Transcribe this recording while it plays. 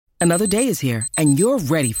Another day is here, and you're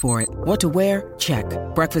ready for it. What to wear? Check.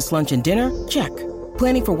 Breakfast, lunch, and dinner? Check.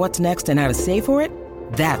 Planning for what's next and how to save for it?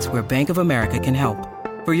 That's where Bank of America can help.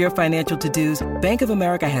 For your financial to-dos, Bank of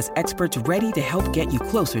America has experts ready to help get you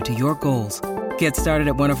closer to your goals. Get started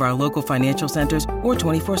at one of our local financial centers or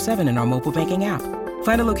 24/7 in our mobile banking app.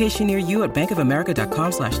 Find a location near you at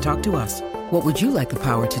bankofamerica.com/talktous. What would you like the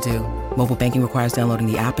power to do? Mobile banking requires downloading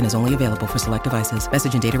the app and is only available for select devices.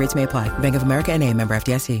 Message and data rates may apply. Bank of America N.A., member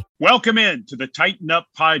FDIC. Welcome in to the Tighten Up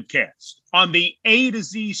Podcast on the A to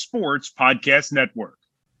Z Sports Podcast Network.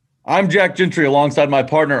 I'm Jack Gentry alongside my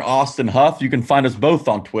partner, Austin Huff. You can find us both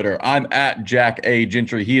on Twitter. I'm at Jack A.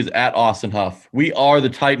 Gentry. He is at Austin Huff. We are the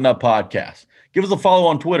Tighten Up Podcast. Give us a follow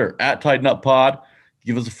on Twitter, at Tighten Up Pod.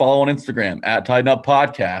 Give us a follow on Instagram, at Tighten Up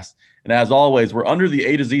Podcast. And as always, we're under the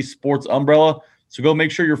A to Z Sports umbrella, so go make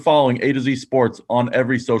sure you're following A to Z Sports on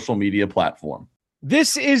every social media platform.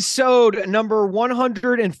 This is SOD number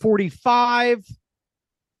 145,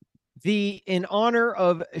 in honor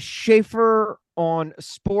of Schaefer on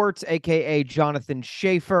Sports, a.k.a. Jonathan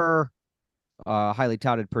Schaefer, highly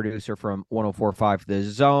touted producer from 104.5 The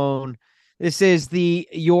Zone. This is the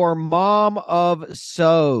Your Mom of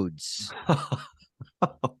Sods.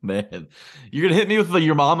 Oh, man. You're going to hit me with the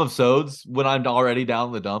Your Mom of Sods when I'm already down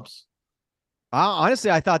in the dumps? Honestly,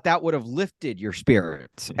 I thought that would have lifted your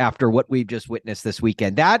spirits after what we've just witnessed this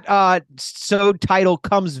weekend. That Sod title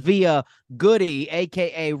comes via Goody,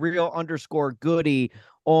 a.k.a. real_Goody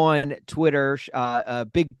on Twitter.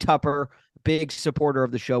 Big Tupper, big supporter of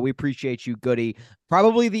the show. We appreciate you, Goody.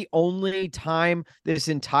 Probably the only time this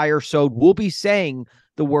entire Sod will be saying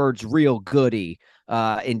the words real Goody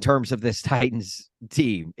in terms of this Titans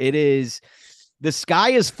team. It is, the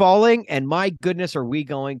sky is falling, and my goodness, are we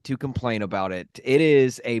going to complain about it? It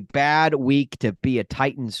is a bad week to be a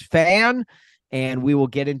Titans fan, and we will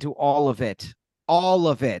get into all of it. All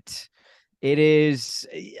of it. It is,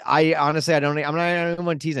 I'm not even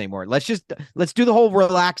want to tease anymore. Let's do the whole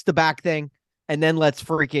relax the back thing, and then let's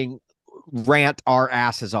freaking rant our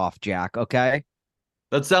asses off, Jack, okay?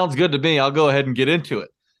 That sounds good to me. I'll go ahead and get into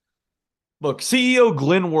it. Look, CEO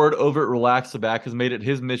Glenn Ward over at Relax the Back has made it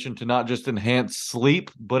his mission to not just enhance sleep,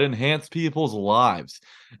 but enhance people's lives.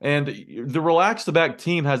 And the Relax the Back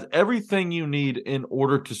team has everything you need in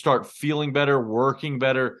order to start feeling better, working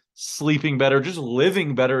better, sleeping better, just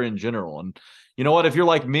living better in general. And you know what? If you're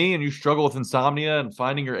like me and you struggle with insomnia and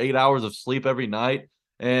finding your 8 hours of sleep every night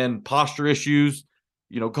and posture issues,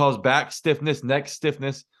 cause back stiffness, neck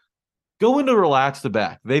stiffness, go into Relax the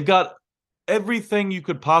Back. They've got everything you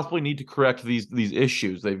could possibly need to correct these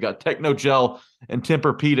issues. They've got Technogel and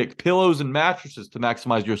Tempur-Pedic pillows and mattresses to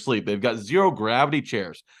maximize your sleep. They've got zero gravity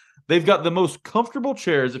chairs. They've got the most comfortable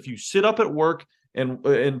chairs. If you sit up at work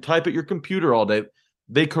and type at your computer all day,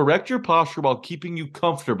 they correct your posture while keeping you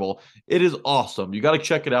comfortable. It is awesome. You got to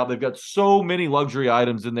check it out. They've got so many luxury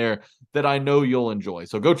items in there that I know you'll enjoy.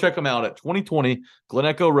 So go check them out at 2020 Glen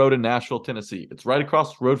Echo Road in Nashville, Tennessee. It's right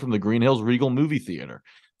across the road from the Green Hills Regal Movie Theater.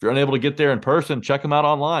 If you're unable to get there in person, check them out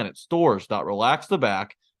online at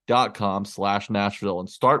stores.relaxtheback.com/Nashville and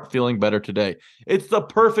start feeling better today. It's the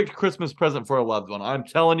perfect Christmas present for a loved one. I'm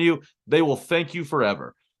telling you, they will thank you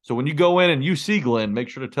forever. So when you go in and you see Glenn, make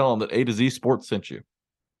sure to tell him that A to Z Sports sent you.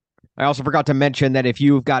 I also forgot to mention that if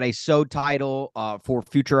you've got a SOD title for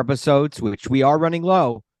future episodes, which we are running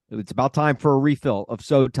low, it's about time for a refill of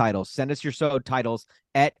SOD titles. Send us your SOD titles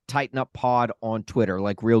at Tighten Up Pod on Twitter,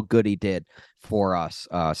 like Real Goody did for us.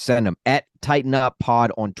 Send them at Tighten Up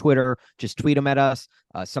Pod on Twitter. Just tweet them at us,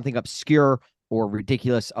 something obscure or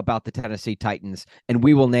ridiculous about the Tennessee Titans, and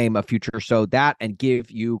we will name a future SOD that and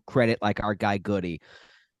give you credit like our guy Goody.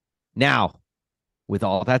 Now, with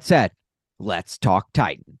all that said, let's talk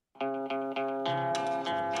Titan.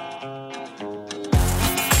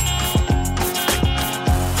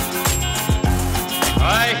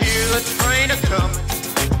 I hear the train a-comin',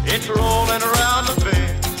 it's rolling around the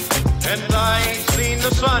bend, and I ain't seen the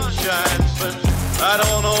sunshine since I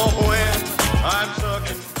don't know when. I'm stuck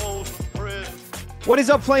in Folsom Prison. What is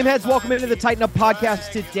up, Flameheads? Welcome into the Tighten Up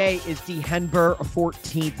Podcast. Today is December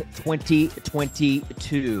 14th,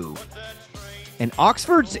 2022. And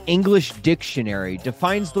Oxford's English Dictionary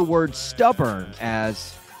defines the word stubborn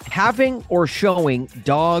as having or showing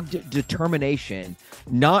dogged determination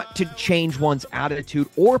not to change one's attitude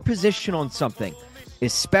or position on something,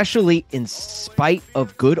 especially in spite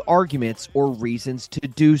of good arguments or reasons to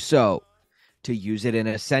do so. To use it in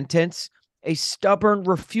a sentence, a stubborn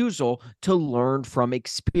refusal to learn from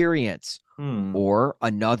experience. Or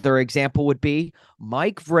another example would be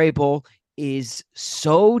Mike Vrabel is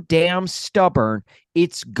so damn stubborn,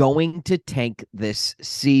 it's going to tank this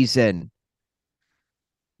season.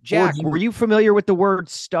 Jack, were you familiar with the word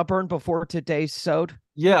stubborn before today's sode?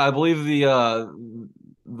 Yeah, I believe the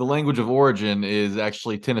language of origin is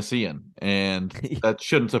actually Tennessean, and that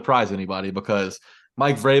shouldn't surprise anybody because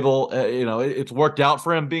Mike Vrabel, it's worked out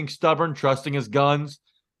for him being stubborn, trusting his guns.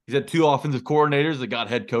 He's had two offensive coordinators that got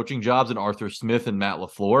head coaching jobs in Arthur Smith and Matt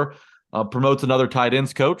LaFleur. Promotes another tight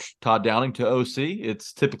ends coach, Todd Downing, to OC.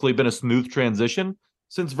 It's typically been a smooth transition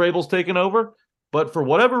since Vrabel's taken over, but for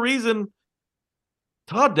whatever reason,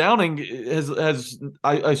 Todd Downing has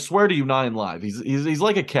I swear to you, 9 live. He's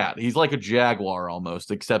like a cat. He's like a jaguar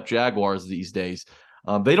almost, except jaguars these days.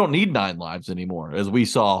 They don't need 9 lives anymore, as we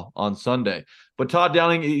saw on Sunday. But Todd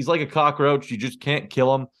Downing, he's like a cockroach. You just can't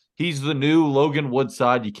kill him. He's the new Logan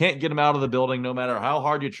Woodside. You can't get him out of the building no matter how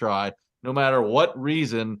hard you try, no matter what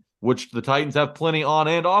reason, which the Titans have plenty on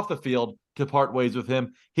and off the field to part ways with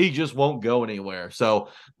him. He just won't go anywhere. So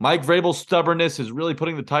Mike Vrabel's stubbornness is really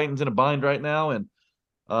putting the Titans in a bind right now, and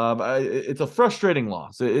it's a frustrating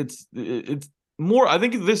loss. It's more. I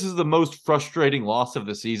think this is the most frustrating loss of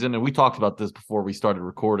the season, and we talked about this before we started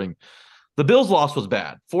recording. The Bills' loss was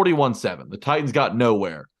bad, 41-7. The Titans got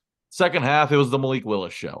nowhere. Second half, it was the Malik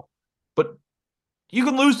Willis show. But you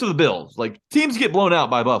can lose to the Bills. Like, teams get blown out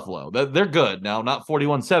by Buffalo. They're good now, not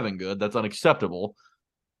 41-7 good. That's unacceptable.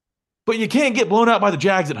 But you can't get blown out by the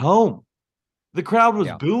Jags at home. The crowd was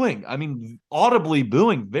booing. I mean, audibly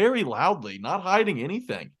booing very loudly, not hiding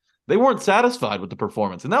anything. They weren't satisfied with the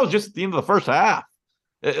performance. And that was just at the end of the first half.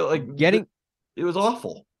 It was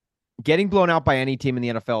awful. Getting blown out by any team in the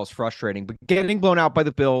NFL is frustrating, but getting blown out by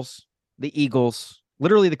the Bills, the Eagles,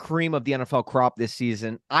 literally the cream of the NFL crop this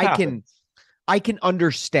season, I can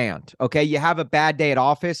understand. Okay, you have a bad day at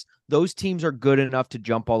office. Those teams are good enough to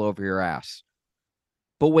jump all over your ass.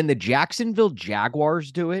 But when the Jacksonville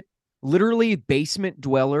Jaguars do it, literally basement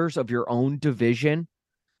dwellers of your own division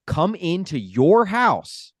come into your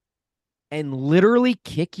house and literally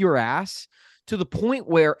kick your ass to the point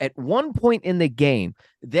where at one point in the game,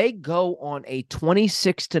 they go on a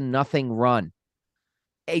 26-0 run.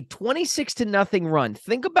 A 26-0 run.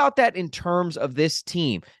 Think about that in terms of this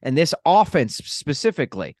team and this offense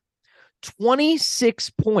specifically.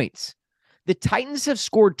 26 points. The Titans have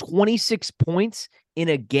scored 26 points in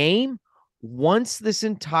a game once this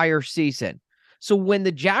entire season. So when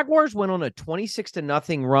the Jaguars went on a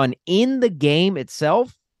 26-0 run in the game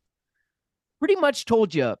itself, pretty much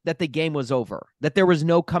told you that the game was over, that there was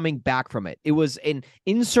no coming back from it. It was an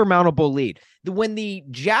insurmountable lead. When the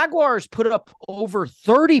Jaguars put up over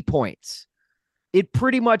 30 points, it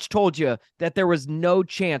pretty much told you that there was no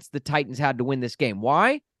chance the Titans had to win this game.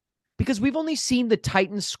 Why? Because we've only seen the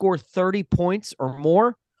Titans score 30 points or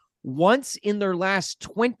more once in their last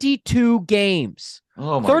 22 games.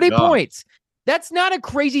 Oh my 30 God. points. That's not a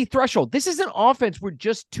crazy threshold. This is an offense where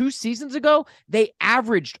just 2 seasons ago, they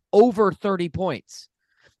averaged over 30 points.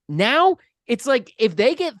 Now, it's like if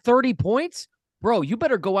they get 30 points, bro, you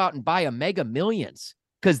better go out and buy a Mega Millions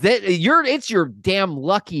because it's your damn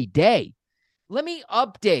lucky day. Let me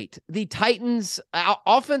update the Titans'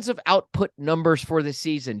 offensive output numbers for the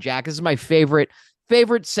season, Jack. This is my favorite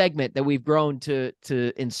segment that we've grown to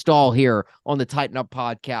install here on the Tighten Up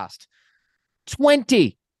podcast.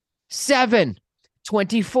 27,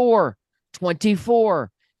 24,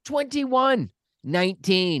 24, 21,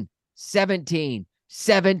 19, 17,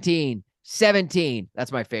 17, 17.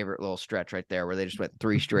 That's my favorite little stretch right there where they just went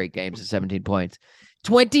 3 straight games at 17 points.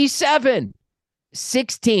 27,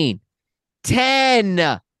 16,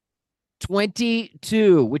 10,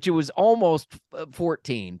 22, which it was almost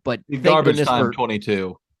 14, but garbage time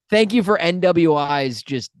 22. Thank you for NWI's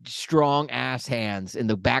just strong ass hands in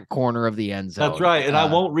the back corner of the end zone. That's right. And I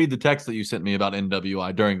won't read the text that you sent me about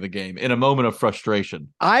NWI during the game in a moment of frustration.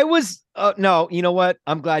 I was no, you know what?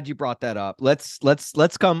 I'm glad you brought that up. Let's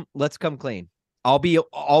come clean. I'll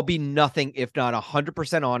be nothing if not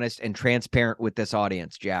 100% honest and transparent with this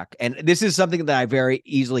audience, Jack. And this is something that I very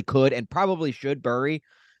easily could and probably should bury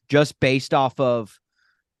just based off of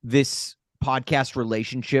this podcast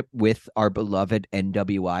relationship with our beloved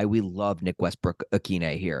NWI. We love Nick Westbrook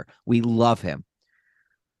Akine here. We love him.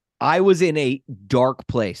 I was in a dark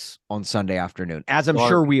place on Sunday afternoon, as I'm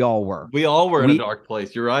sure we all were. We all were in a dark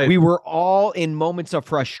place. You're right. We were all in moments of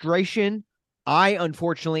frustration. I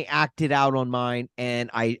unfortunately acted out on mine, and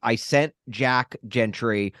I sent Jack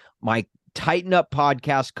Gentry, my Tighten Up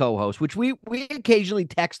podcast co-host, which we occasionally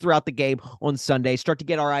text throughout the game on Sunday, start to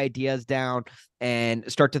get our ideas down and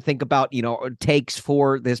start to think about, takes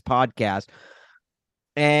for this podcast.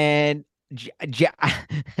 And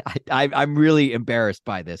I'm really embarrassed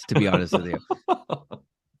by this, to be honest with you.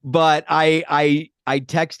 But I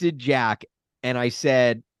texted Jack and I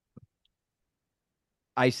said,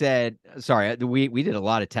 I said, sorry, we did a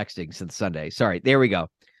lot of texting since Sunday. Sorry. There we go.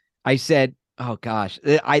 I said, oh gosh,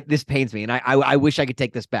 this pains me. And I wish I could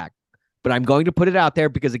take this back, but I'm going to put it out there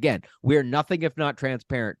because again, we're nothing if not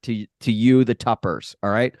transparent to you, the Tuppers.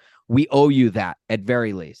 All right. We owe you that at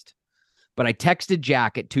very least. But I texted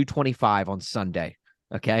Jack at 2:25 on Sunday.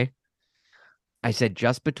 Okay. I said,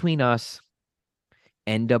 just between us,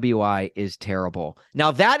 NWI is terrible.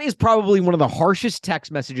 Now, that is probably one of the harshest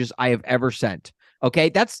text messages I have ever sent. Okay,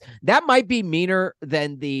 that might be meaner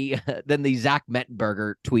than the Zach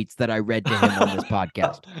Mettenberger tweets that I read to him on this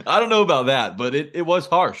podcast. I don't know about that, but it was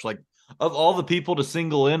harsh. Like, of all the people to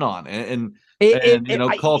single in on and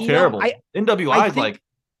call terrible, NWI is like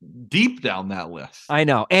deep down that list. I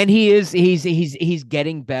know, and he's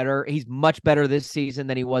getting better. He's much better this season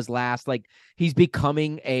than he was last. Like, he's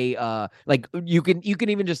becoming a like you can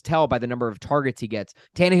even just tell by the number of targets he gets.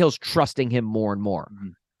 Tannehill's trusting him more and more. Mm-hmm.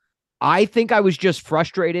 I think I was just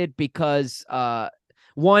frustrated because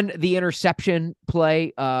one, the interception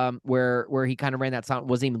play where he kind of ran that sound,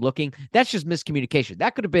 wasn't even looking. That's just miscommunication.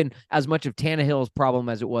 That could have been as much of Tannehill's problem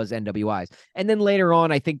as it was NWI's. And then later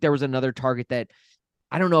on, I think there was another target that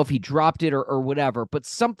I don't know if he dropped it or whatever, but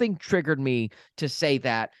something triggered me to say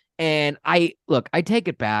that. And I take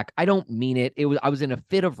it back. I don't mean it. I was in a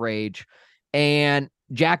fit of rage, and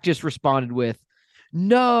Jack just responded with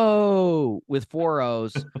 "No" with 4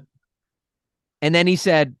 O's. And then he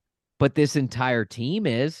said, but this entire team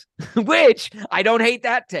is, which I don't hate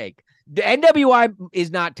that take. The NWI is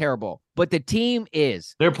not terrible, but the team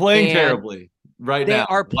is. They're playing terribly right now.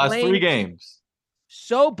 They are last 3 games.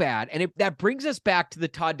 So bad. And that brings us back to the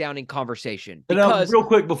Todd Downing conversation. Because, real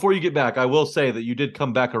quick, before you get back, I will say that you did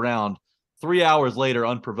come back around 3 hours later,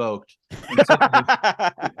 unprovoked.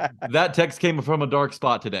 That text came from a dark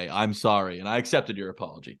spot today. I'm sorry, and I accepted your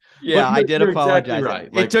apology. Yeah, I did apologize.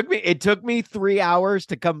 Exactly right. It took me 3 hours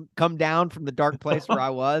to come down from the dark place where I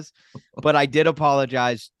was, but I did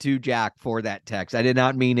apologize to Jack for that text. I did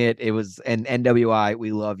not mean it. It was an NWI.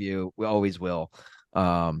 We love you. We always will.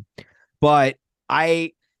 But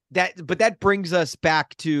that brings us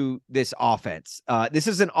back to this offense. This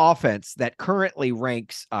is an offense that currently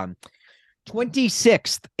ranks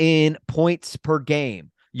 26th in points per game,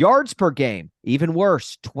 yards per game, even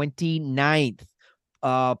worse, 29th.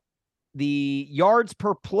 The yards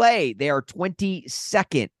per play, they are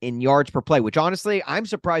 22nd in yards per play, which honestly, I'm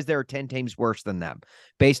surprised there are 10 teams worse than them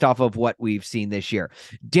based off of what we've seen this year.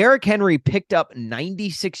 Derrick Henry picked up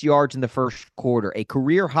 96 yards in the first quarter, a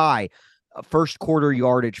career high first quarter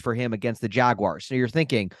yardage for him against the Jaguars. So you're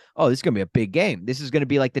thinking, oh, this is going to be a big game. This is going to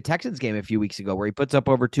be like the Texans game a few weeks ago where he puts up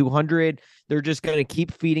over 200. They're just going to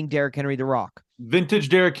keep feeding Derrick Henry the rock. Vintage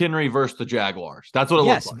Derrick Henry versus the Jaguars. That's what it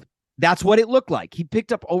looks like. That's what it looked like. He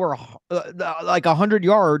picked up over like 100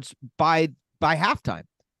 yards by halftime.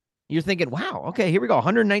 You're thinking, wow, okay, here we go.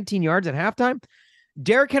 119 yards at halftime.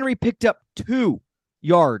 Derrick Henry picked up 2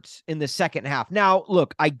 yards in the second half. Now,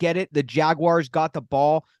 look, I get it. The Jaguars got the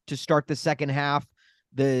ball to start the second half.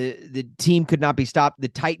 The team could not be stopped. The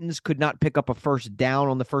Titans could not pick up a first down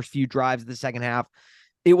on the first few drives of the second half.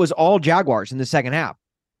 It was all Jaguars in the second half.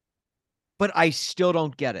 But I still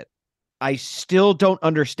don't get it. I still don't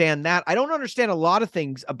understand that. I don't understand a lot of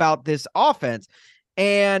things about this offense.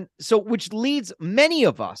 And so, which leads many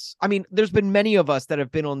of us, I mean, there's been many of us that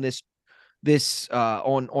have been on this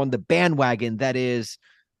on the bandwagon that is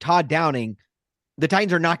Todd Downing. The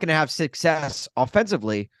Titans are not going to have success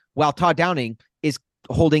offensively while Todd Downing is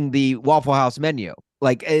holding the Waffle House menu.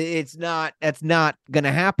 Like, that's not going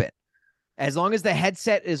to happen. As long as the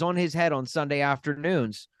headset is on his head on Sunday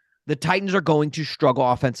afternoons, the Titans are going to struggle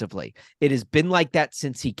offensively. It has been like that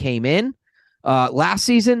since he came in last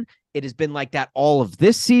season. It has been like that all of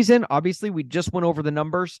this season. Obviously, we just went over the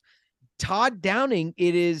numbers. Todd Downing,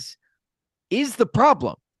 is the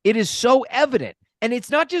problem. It is so evident. And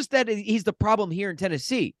it's not just that he's the problem here in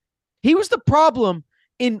Tennessee. He was the problem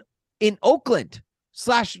in Oakland /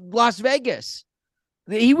 Las Vegas.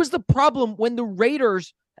 He was the problem when the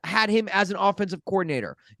Raiders had him as an offensive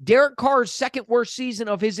coordinator. Derek Carr's second worst season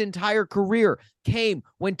of his entire career came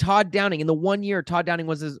when Todd Downing, in the 1 year Todd Downing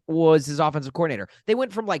was his offensive coordinator. They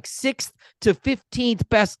went from like 6th to 15th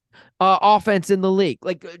best offense in the league.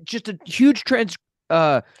 Like, just a huge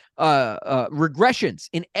regressions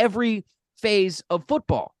in every phase of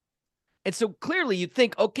football. And so clearly you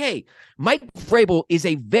think, okay, Mike Vrabel is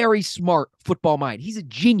a very smart football mind. He's a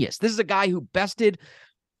genius. This is a guy who bested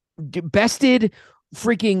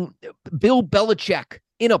freaking Bill Belichick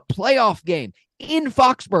in a playoff game in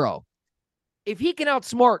Foxborough. If he can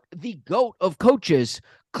outsmart the GOAT of coaches,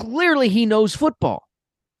 clearly he knows football.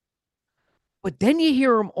 But then you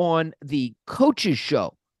hear him on the coaches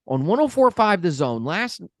show on 104.5 The Zone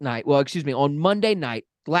last night. Well, excuse me, on Monday night,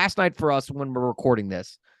 last night for us when we're recording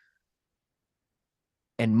this.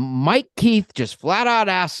 And Mike Keith just flat out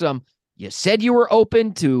asked him, you said you were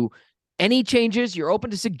open to any changes. You're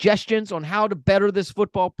open to suggestions on how to better this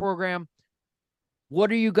football program.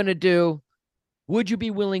 What are you going to do? Would you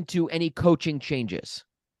be willing to any coaching changes?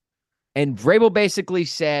 And Vrabel basically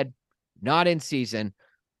said, not in season.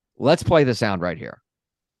 Let's play the sound right here.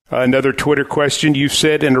 Another Twitter question. You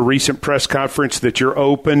said in a recent press conference that you're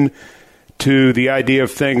open to the idea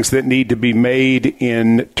of things that need to be made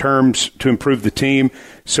in terms to improve the team.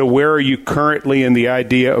 So where are you currently in the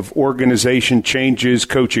idea of organization changes,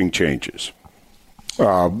 coaching changes?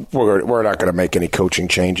 We're not going to make any coaching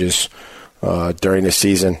changes during the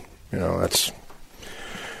season. You know,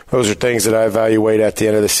 those are things that I evaluate at the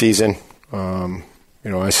end of the season.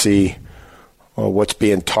 I see what's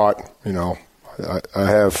being taught. I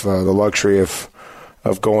have the luxury of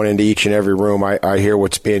going into each and every room. I hear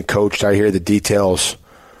what's being coached. I hear the details.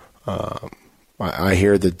 I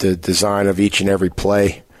hear the design of each and every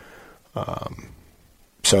play.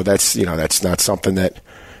 So that's not something that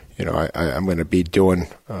I'm going to be doing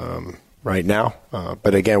right now.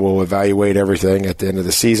 But again, we'll evaluate everything at the end of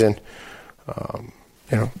the season,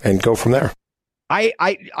 and go from there.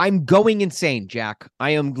 I'm going insane, Jack. I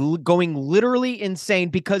am going literally insane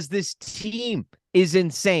because this team is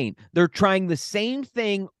insane. They're trying the same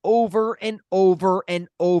thing over and over and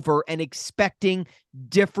over and expecting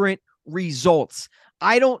different results.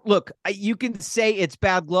 You can say it's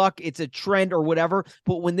bad luck, it's a trend or whatever,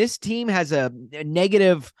 but when this team has a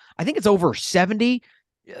negative, I think it's over 70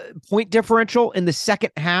 point differential in the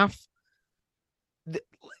second half,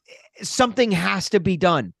 something has to be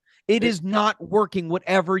done. It is not working,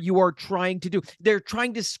 whatever you are trying to do. They're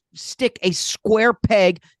trying to stick a square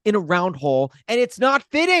peg in a round hole, and it's not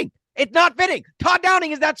fitting. It's not fitting. Todd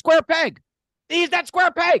Downing is that square peg. He's that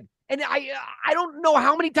square peg. And I don't know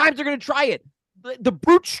how many times they're going to try it. The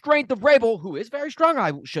brute strength of Vrabel, who is very strong,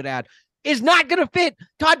 I should add, is not going to fit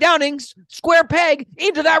Todd Downing's square peg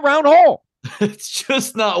into that round hole. It's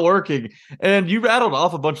just not working. And you rattled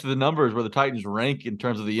off a bunch of the numbers where the Titans rank in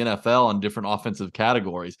terms of the NFL on different offensive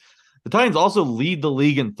categories. The Titans also lead the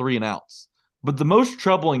league in 3 and outs. But the most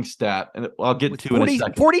troubling stat, and I'll get to in a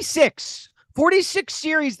second. 46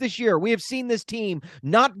 series this year. We have seen this team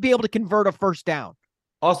not be able to convert a first down.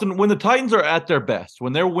 Austin, when the Titans are at their best,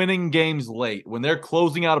 when they're winning games late, when they're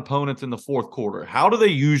closing out opponents in the fourth quarter, how do they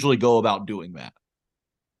usually go about doing that?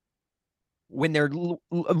 When they're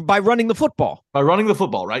by running the football. By running the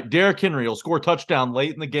football, right? Derrick Henry will score a touchdown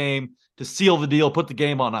late in the game to seal the deal, put the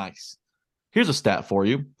game on ice. Here's a stat for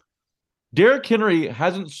you. Derrick Henry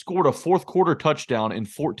hasn't scored a fourth quarter touchdown in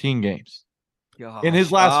 14 games. Gosh. In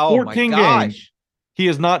his last 14 games, he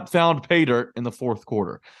has not found pay dirt in the fourth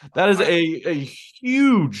quarter. That is a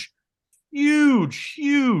huge,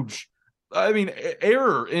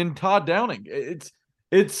 error in Todd Downing.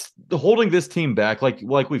 It's holding this team back,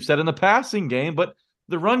 like we've said in the passing game, but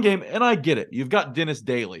the run game, and I get it. You've got Dennis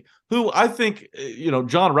Daly, who I think,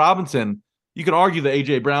 John Robinson, you can argue the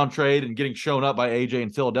A.J. Brown trade and getting shown up by A.J. in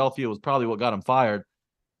Philadelphia was probably what got him fired.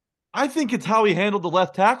 I think it's how he handled the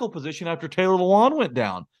left tackle position after Taylor Lewan went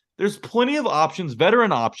down. There's plenty of options,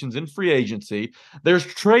 veteran options in free agency. There's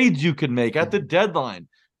trades you can make at the deadline.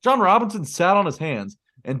 John Robinson sat on his hands,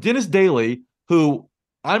 and Dennis Daly, who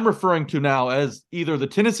I'm referring to now as either the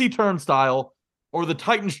Tennessee Turnstile or the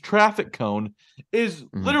Titans traffic cone, is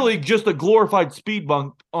literally just a glorified speed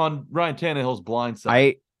bump on Ryan Tannehill's blind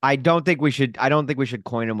side. I don't think we should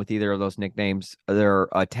coin them with either of those nicknames. They're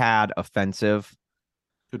a tad offensive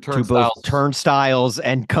to both turnstiles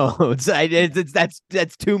and cones.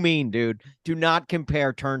 That's too mean, dude. Do not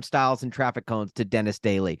compare turnstiles and traffic cones to Dennis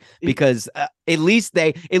Daly, because at least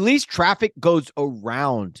traffic goes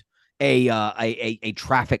around a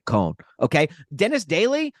traffic cone. Okay, Dennis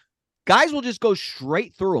Daly, guys will just go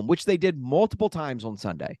straight through him, which they did multiple times on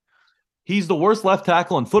Sunday. He's the worst left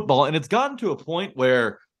tackle in football, and it's gotten to a point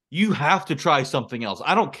where you have to try something else.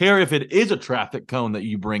 I don't care if it is a traffic cone that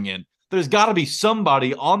you bring in. There's got to be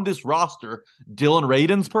somebody on this roster, Dylan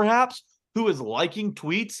Radins perhaps, who is liking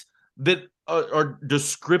tweets that are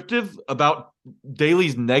descriptive about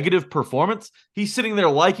Daly's negative performance. He's sitting there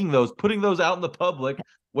liking those, putting those out in the public,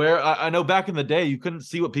 where I know back in the day you couldn't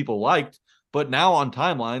see what people liked, but now on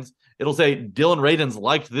timelines, it'll say Dylan Radins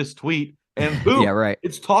liked this tweet, and boom, yeah, right.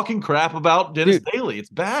 It's talking crap about Dennis Daly. It's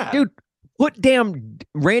bad. Dude, put damn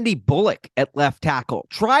Randy Bulluck at left tackle.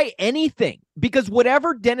 Try anything, because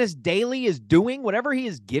whatever Dennis Daly is doing, whatever he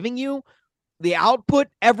is giving you, the output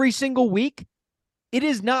every single week, It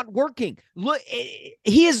is not working. Look,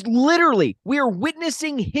 he is literally, we are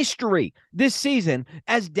witnessing history this season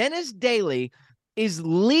as Dennis Daly is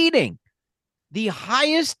leading the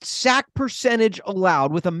highest sack percentage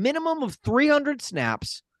allowed with a minimum of 300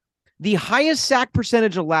 snaps, the highest sack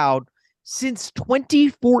percentage allowed since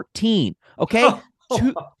 2014. Okay.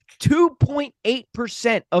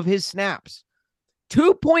 2.8% of his snaps,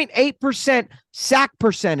 2.8% sack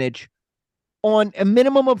percentage on a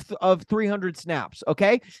minimum of 300 snaps.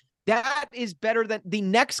 Okay. That is better than the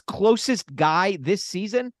next closest guy this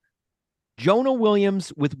season, Jonah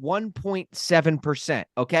Williams, with 1.7%.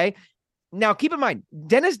 Okay. Now, keep in mind,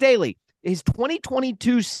 Dennis Daly, his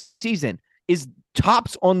 2022 season is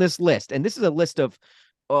tops on this list. And this is a list of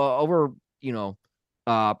over,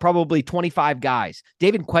 probably 25 guys.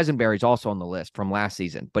 David Quesenberry is also on the list from last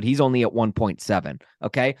season, but he's only at 1.7.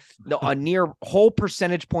 Okay. A near whole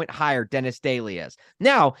percentage point higher Dennis Daly is.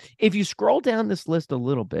 Now, if you scroll down this list a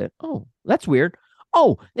little bit, oh, that's weird.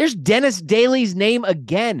 Oh, there's Dennis Daly's name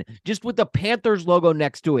again, just with the Panthers logo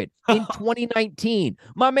next to it in 2019.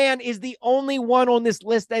 My man is the only one on this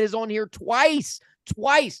list that is on here twice.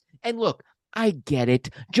 And look, I get it.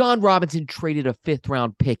 John Robinson traded a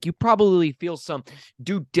 5th-round pick. You probably feel some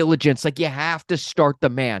due diligence, like you have to start the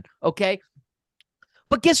man, okay?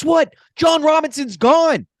 But guess what? John Robinson's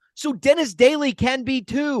gone. So Dennis Daly can be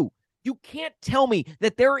too. You can't tell me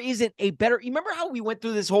that there isn't a better. You remember how we went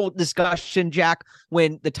through this whole discussion, Jack,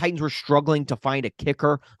 when the Titans were struggling to find a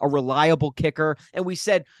kicker, a reliable kicker, and we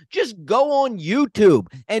said, just go on YouTube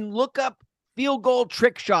and look up field goal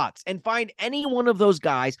trick shots and find any one of those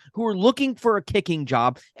guys who are looking for a kicking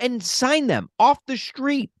job and sign them off the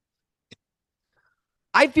street.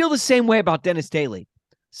 I feel the same way about Dennis Daly.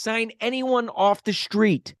 Sign anyone off the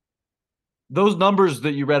street. Those numbers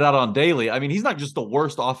that you read out on Daly, I mean, he's not just the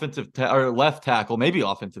worst offensive or left tackle, maybe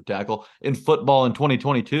offensive tackle in football in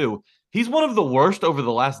 2022. He's one of the worst over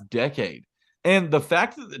the last decade. And the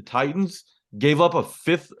fact that the Titans gave up a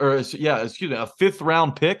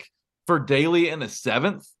 5th-round pick for Daly and a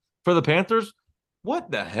 7th for the Panthers,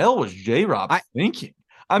 what the hell was J-Rob thinking?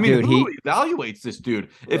 I mean, dude, who evaluates this dude?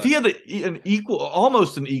 If he had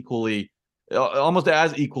almost as equally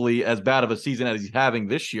as bad of a season as he's having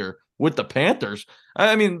this year with the Panthers,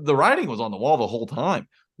 I mean, the writing was on the wall the whole time.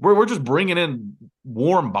 We're just bringing in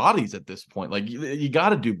warm bodies at this point. Like, you got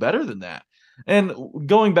to do better than that. And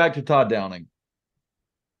going back to Todd Downing,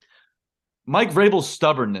 Mike Vrabel's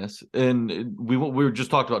stubbornness, and we were just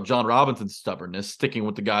talking about John Robinson's stubbornness, sticking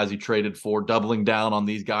with the guys he traded for, doubling down on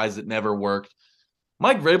these guys that never worked.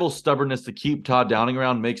 Mike Vrabel's stubbornness to keep Todd Downing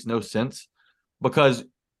around makes no sense, because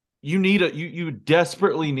you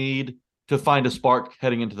desperately need to find a spark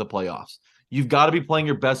heading into the playoffs. You've got to be playing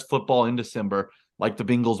your best football in December, like the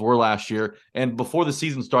Bengals were last year. And before the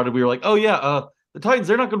season started, we were like, oh yeah, the Titans,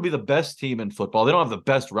 they're not going to be the best team in football. They don't have the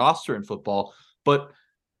best roster in football, but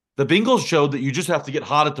the Bengals showed that you just have to get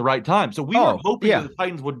hot at the right time. So we were hoping that the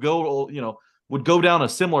Titans would go down a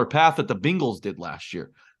similar path that the Bengals did last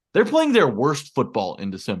year. They're playing their worst football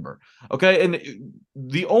in December. Okay. And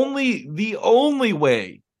the only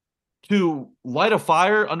way to light a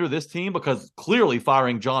fire under this team, because clearly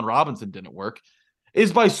firing John Robinson didn't work,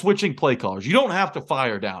 is by switching play callers. You don't have to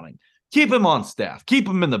fire Downing. Keep him on staff. Keep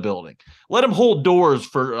him in the building. Let him hold doors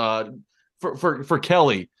for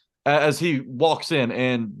Kelly as he walks in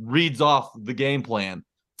and reads off the game plan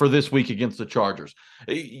for this week against the Chargers.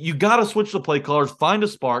 You got to switch the play callers, find a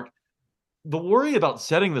spark. The worry about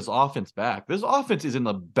setting this offense back, this offense is in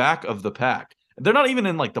the back of the pack. They're not even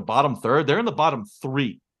in like the bottom third. They're in the bottom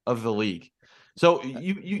 3 of the league. So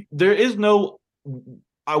there is no,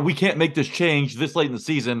 we can't make this change this late in the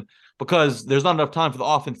season because there's not enough time for the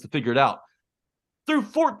offense to figure it out. Through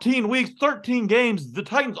 14 weeks, 13 games, the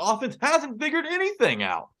Titans offense hasn't figured anything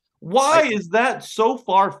out. Why is that so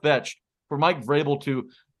far-fetched for Mike Vrabel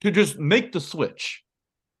to just make the switch?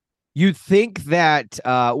 You think that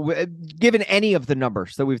given any of the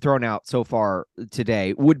numbers that we've thrown out so far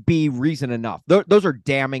today would be reason enough? Those are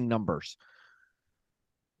damning numbers.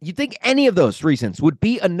 You think any of those reasons would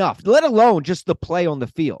be enough, let alone just the play on the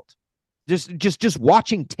field, just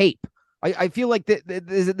watching tape? I feel like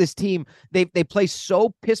this team, they play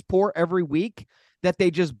so piss poor every week that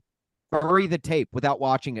they just bury the tape without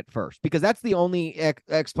watching it first, because that's the only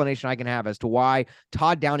explanation I can have as to why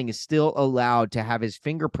Todd Downing is still allowed to have his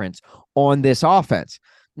fingerprints on this offense.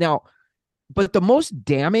 Now, but the most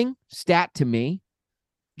damning stat to me,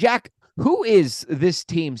 Jack, who is this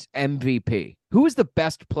team's MVP? Who is the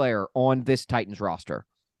best player on this Titans roster?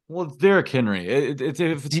 Well, it's Derrick Henry.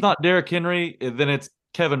 If it's not Derrick Henry, then it's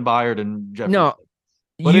Kevin Byard and Jefferson. No,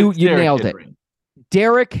 but you nailed Henry. It.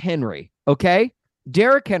 Derrick Henry, okay?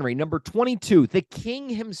 Derrick Henry, number 22, the king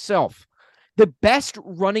himself, the best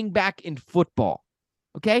running back in football.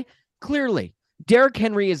 Okay? Clearly, Derrick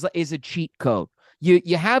Henry is a cheat code.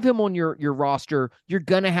 You have him on your roster, you're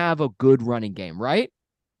going to have a good running game, right?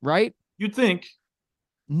 Right? You'd think.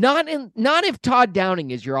 Not if Todd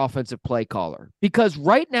Downing is your offensive play caller, because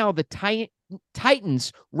right now the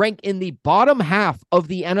Titans rank in the bottom half of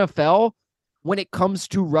the NFL when it comes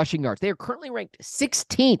to rushing yards. They are currently ranked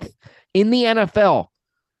 16th in the NFL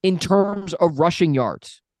in terms of rushing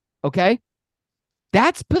yards. Okay?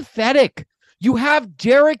 That's pathetic. You have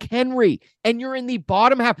Derrick Henry, and you're in the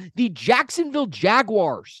bottom half. The Jacksonville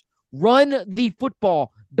Jaguars run the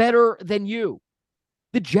football better than you.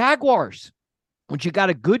 The Jaguars, which you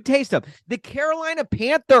got a good taste of. The Carolina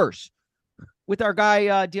Panthers, with our guy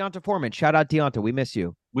Deonta Foreman. Shout out Deonta. We miss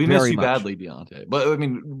you. We miss you badly, Deontay. But I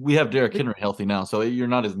mean, we have Derrick Henry healthy now, so you're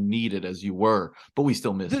not as needed as you were, but we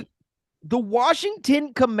still miss you. The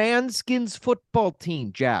Washington Commandskins football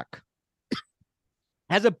team, Jack,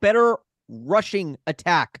 has a better rushing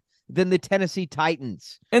attack than the Tennessee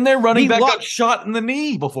Titans. And their running back got shot in the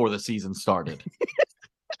knee before the season started.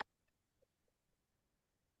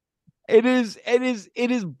 It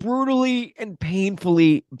is brutally and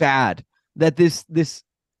painfully bad that this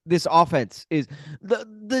offense is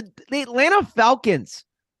the Atlanta Falcons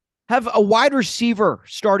have a wide receiver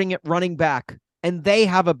starting at running back, and they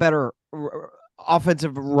have a better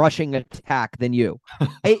offensive rushing attack than you.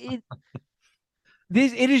 It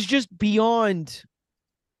is just beyond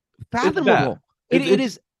fathomable.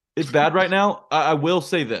 It's bad right now. I will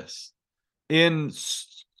say this in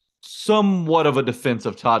somewhat of a defense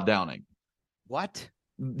of Todd Downing. What?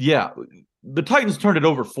 Yeah, the Titans turned it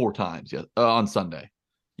over 4 times on Sunday.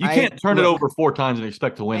 You can't turn it over 4 times and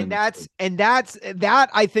expect to win. And that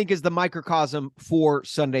I think is the microcosm for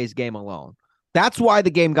Sunday's game alone. That's why the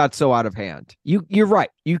game got so out of hand. You're right.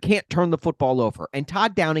 You can't turn the football over. And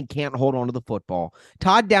Todd Downing can't hold on to the football.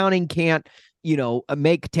 Todd Downing can't,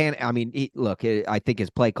 make I think his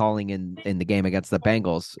play calling in the game against the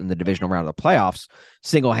Bengals in the divisional round of the playoffs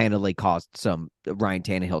single-handedly caused some Ryan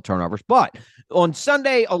Tannehill turnovers. But on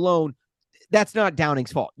Sunday alone, that's not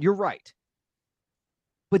Downing's fault. You're right.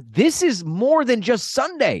 But this is more than just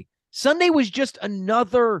Sunday. Sunday was just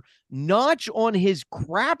another notch on his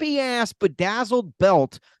crappy ass bedazzled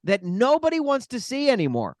belt that nobody wants to see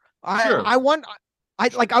anymore. Sure. I want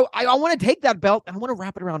to take that belt and I want to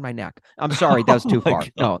wrap it around my neck. I'm sorry, that was too far.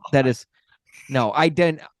 God. No, I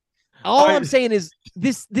didn't. I'm saying is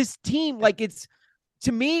this team, like, it's,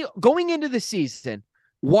 to me, going into the season,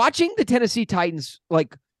 watching the Tennessee Titans,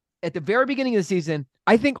 like at the very beginning of the season,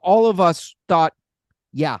 I think all of us thought,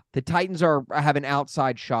 yeah, the Titans have an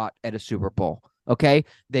outside shot at a Super Bowl. Okay,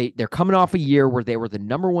 they're coming off a year where they were the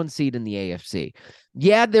number 1 seed in the AFC.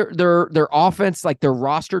 Yeah, their offense, like their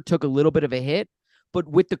roster, took a little bit of a hit, but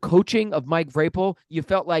with the coaching of Mike Vrabel, you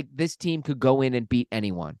felt like this team could go in and beat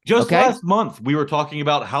anyone. Just last month, we were talking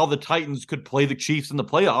about how the Titans could play the Chiefs in the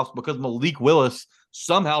playoffs because Malik Willis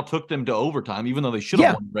somehow took them to overtime, even though they should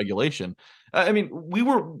have won regulation. I mean, we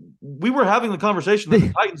were having the conversation that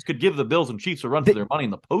the Titans could give the Bills and Chiefs a run for their money in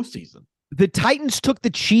the postseason. The Titans took the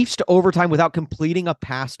Chiefs to overtime without completing a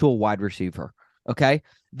pass to a wide receiver. Okay,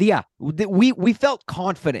 we felt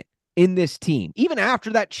confident in this team even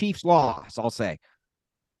after that Chiefs loss, I'll say.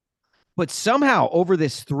 But somehow over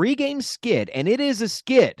this 3-game skid, and it is a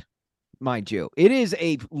skid, mind you, it is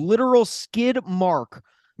a literal skid mark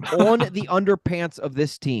on the underpants of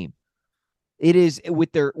this team. It is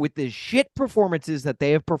with the shit performances that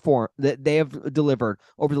they have delivered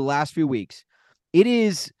over the last few weeks.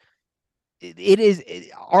 My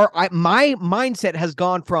mindset has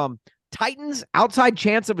gone from Titans outside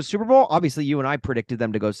chance of a Super Bowl. Obviously, you and I predicted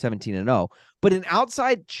them to go 17-0, but an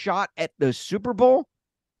outside shot at the Super Bowl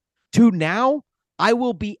to now, I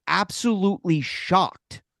will be absolutely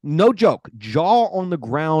shocked. No joke, jaw on the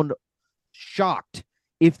ground, shocked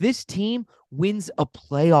if this team wins a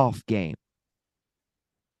playoff game.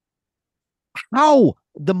 How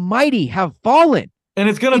the mighty have fallen. And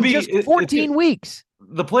it's going to be just 14 weeks.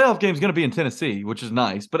 The playoff game is going to be in Tennessee, which is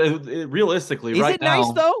nice. But realistically, right now. Is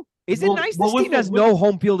it nice, though? Is it nice? This team has no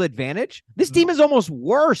home field advantage. This team is almost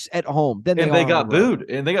worse at home than they got booed.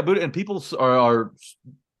 And they got booed. And people are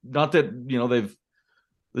not that,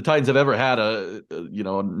 the Titans have ever had a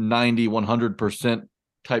 90, 100%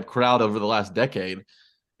 type crowd over the last decade.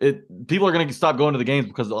 People are going to stop going to the games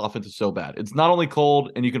because the offense is so bad. It's not only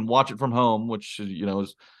cold, and you can watch it from home, which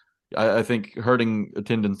is, I think, hurting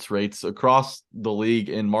attendance rates across the league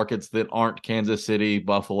in markets that aren't Kansas City,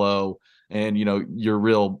 Buffalo, and your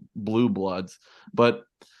real blue bloods. But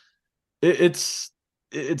it's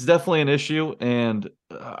it's definitely an issue. And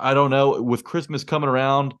I don't know, with Christmas coming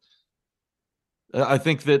around, I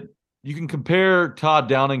think that you can compare Todd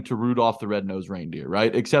Downing to Rudolph the Red-Nosed Reindeer,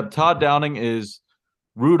 right? Except Todd Downing is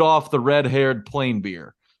Rudolph the red-haired plain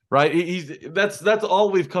beer, right? That's all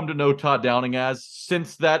we've come to know Todd Downing as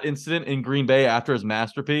since that incident in Green Bay after his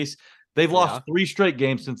masterpiece. They've lost 3 straight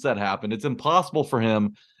games since that happened. It's impossible for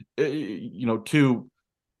him, to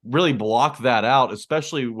really block that out,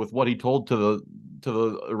 especially with what he told to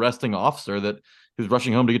the arresting officer, that he was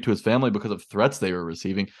rushing home to get to his family because of threats they were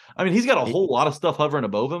receiving. I mean, he's got a whole lot of stuff hovering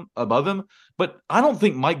above him, but I don't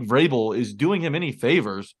think Mike Vrabel is doing him any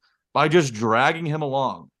favors by just dragging him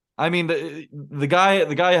along. I mean, the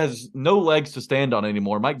guy has no legs to stand on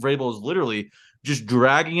anymore. Mike Vrabel is literally just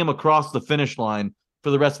dragging him across the finish line for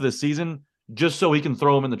the rest of the season, just so he can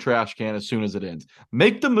throw him in the trash can as soon as it ends.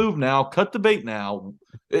 Make the move now. Cut the bait now.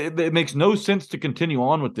 It makes no sense to continue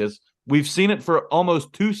on with this. We've seen it for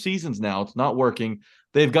almost 2 seasons now. It's not working.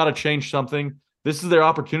 They've got to change something. This is their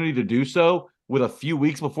opportunity to do so with a few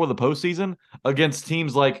weeks before the postseason against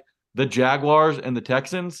teams like the Jaguars and the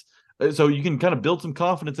Texans. So you can kind of build some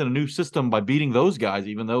confidence in a new system by beating those guys,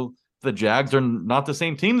 even though the Jags are not the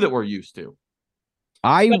same team that we're used to.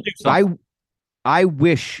 I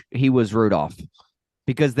wish he was Rudolph,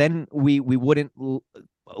 because then we wouldn't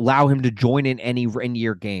allow him to join in any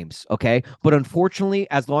in-year games, okay? But unfortunately,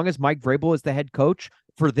 as long as Mike Vrabel is the head coach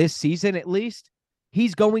for this season at least,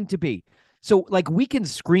 he's going to be. So, like, we can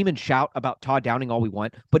scream and shout about Todd Downing all we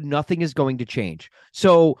want, but nothing is going to change.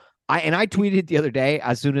 So I tweeted the other day,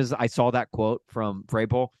 as soon as I saw that quote from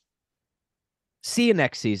Vrabel, see you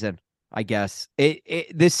next season, I guess.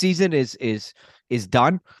 This season is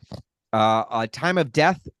done. Time of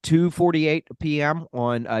death, 2:48 p.m.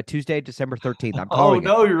 on Tuesday, December 13th. I'm calling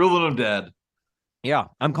no, you're ruling him dead. Yeah,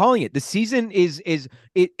 I'm calling it. The season is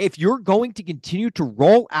if you're going to continue to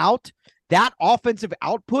roll out that offensive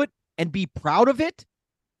output and be proud of it,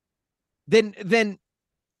 then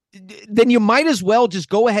you might as well just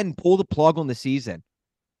go ahead and pull the plug on the season.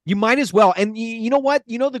 You might as well. And you know what?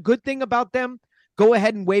 You know the good thing about them go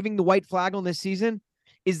ahead and waving the white flag on this season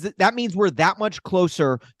is that means we're that much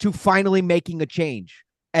closer to finally making a change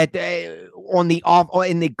in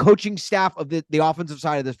the coaching staff of the offensive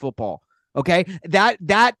side of this football. Okay,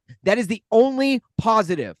 that is the only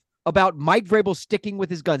positive about Mike Vrabel sticking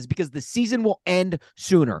with his guns, because the season will end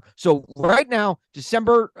sooner. So right now,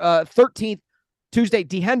 December 13th, Tuesday,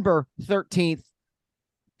 December 13th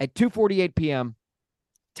at 2:48 p.m.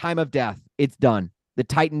 Time of death. It's done. The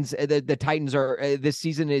Titans. The Titans are. This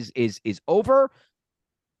season is over.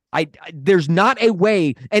 There's not a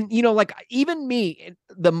way, and like even me,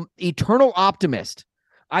 the eternal optimist,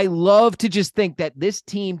 I love to just think that this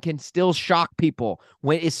team can still shock people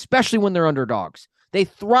especially when they're underdogs. They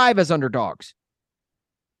thrive as underdogs.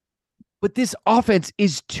 But this offense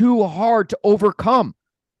is too hard to overcome.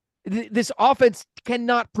 This offense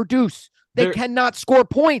cannot produce. They cannot score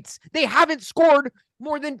points. They haven't scored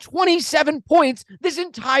more than 27 points this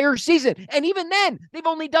entire season. And even then, they've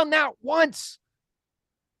only done that once.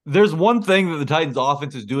 There's one thing that the Titans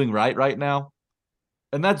offense is doing right now,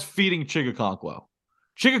 and that's feeding Chigakonkwo.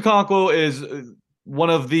 Chigakonkwo is one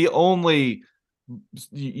of the only,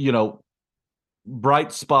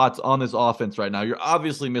 bright spots on this offense right now. You're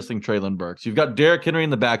obviously missing Treylon Burks. You've got Derrick Henry in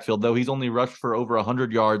the backfield, though he's only rushed for over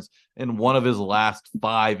 100 yards in one of his last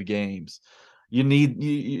 5 games. You need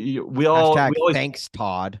thanks,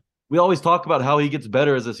 Todd. We always talk about how he gets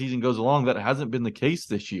better as the season goes along. That hasn't been the case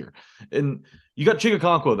this year. And you got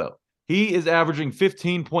Chigakonkwo, though. He is averaging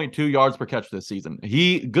 15.2 yards per catch this season.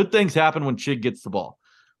 Good things happen when Chig gets the ball.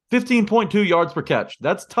 15.2 yards per catch.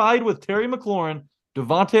 That's tied with Terry McLaurin,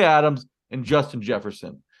 Devontae Adams, and Justin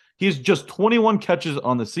Jefferson. He has just 21 catches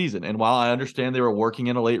on the season. And while I understand they were working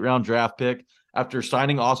in a late-round draft pick after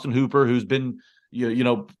signing Austin Hooper, who's been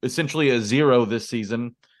essentially a zero this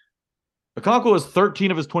season, Okonkwo has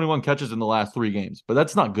 13 of his 21 catches in the last 3 games, but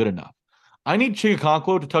that's not good enough. I need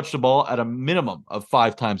Chigakonkwo to touch the ball at a minimum of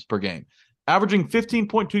 5 times per game, averaging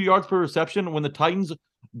 15.2 yards per reception when the Titans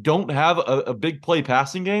don't have a big play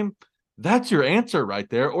passing game. That's your answer right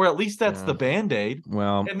there, or at least that's the Band-Aid.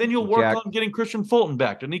 Well, and then you'll work on getting Christian Fulton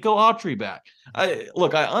back, to Nico Autry back. I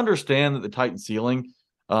understand that the Titans ceiling,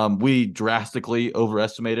 we drastically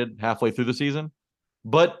overestimated halfway through the season,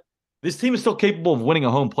 but this team is still capable of winning a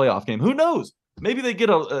home playoff game. Who knows? Maybe they get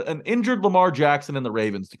an injured Lamar Jackson and the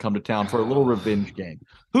Ravens to come to town for a little revenge game.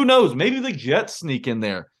 Who knows? Maybe the Jets sneak in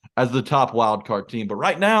there as the top wild card team. But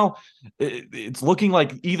right now, it's looking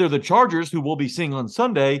like either the Chargers, who we'll be seeing on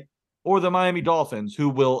Sunday, or the Miami Dolphins, who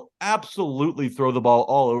will absolutely throw the ball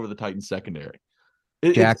all over the Titans secondary.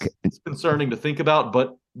 Jack, it's concerning to think about,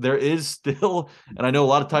 but there is still, and I know a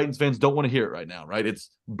lot of Titans fans don't want to hear it right now, right? It's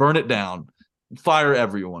burn it down, fire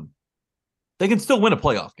everyone. They can still win a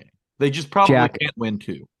playoff game. They just probably can't win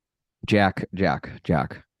two. Jack.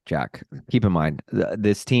 Keep in mind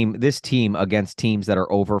this team against teams that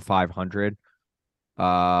are over 500.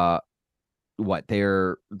 What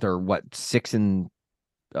they're what 6 and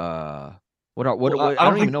I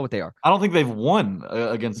don't even know what they are. I don't think they've won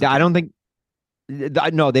against. I don't think.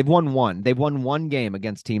 No, they've won one. They've won one game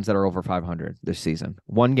against teams that are over 500 this season.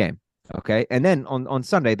 One game. Okay. And then on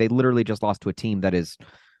Sunday, they literally just lost to a team that is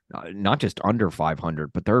not just under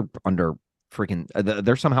 500, but they're under freaking,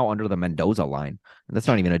 they're somehow under the Mendoza line. And that's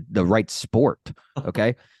not even the right sport.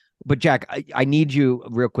 Okay. But Jack, I need you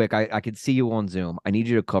real quick. I can see you on Zoom. I need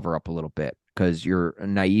you to cover up a little bit because your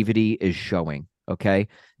naivety is showing. Okay.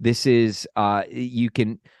 This is, you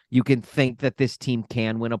can think that this team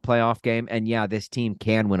can win a playoff game. And yeah, this team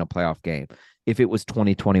can win a playoff game. If it was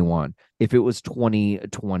 2021, if it was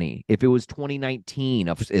 2020, if it was 2019,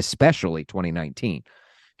 especially 2019,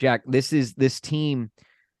 Jack, this team,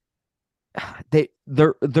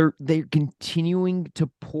 they're continuing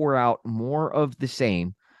to pour out more of the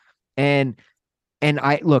same. And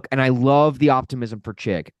I love the optimism for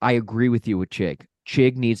Chig. I agree with you with Chig.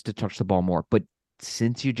 Chig needs to touch the ball more. But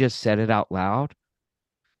since you just said it out loud,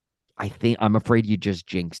 I'm afraid you just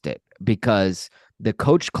jinxed it, because the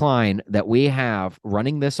Coach Klein that we have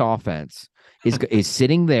running this offense is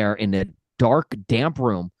sitting there in a dark, damp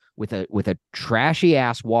room with a trashy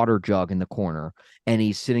ass water jug in the corner, and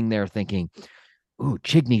he's sitting there thinking, "Ooh,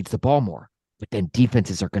 Chig needs the ball more." But then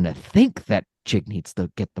defenses are going to think that Chig needs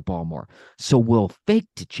to get the ball more, so we'll fake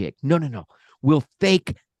to Chig. No, we'll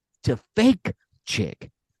fake to fake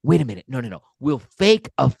Chig. Wait a minute, no, we'll fake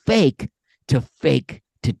a fake to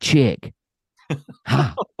Chig.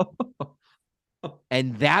 Huh.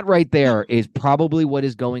 And that right there is probably what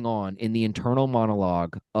is going on in the internal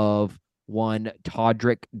monologue of one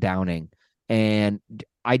Todrick Downing. And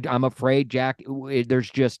I'm afraid, Jack, there's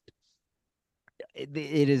just, it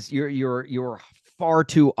is, you're far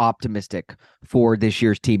too optimistic for this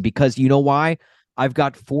year's team, because you know why? I've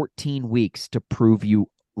got 14 weeks to prove you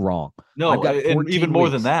wrong. No, I've got and even more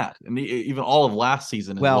than that, and even all of last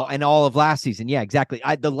season. Well, and all of last season, yeah, exactly.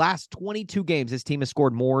 The last 22 games, this team has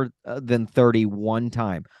scored more than 31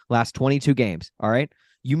 time. Last 22 games. All right,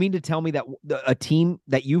 you mean to tell me that a team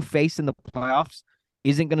that you face in the playoffs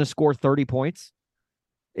isn't going to score 30 points,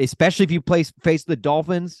 especially if you face the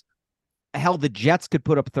Dolphins? Hell, the Jets could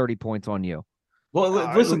put up 30 points on you. Well,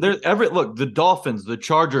 listen, the Dolphins, the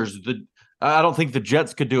Chargers, I don't think the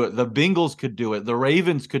Jets could do it. The Bengals could do it. The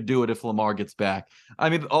Ravens could do it if Lamar gets back. I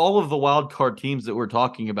mean, all of the wild card teams that we're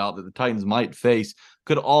talking about that the Titans might face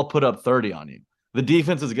could all put up 30 on you. The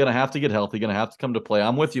defense is going to have to get healthy, going to have to come to play.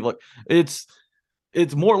 I'm with you. Look, it's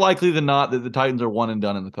more likely than not that the Titans are one and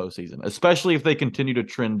done in the postseason, especially if they continue to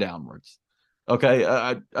trend downwards. Okay,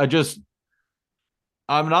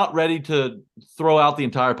 I'm not ready to throw out the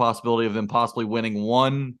entire possibility of them possibly winning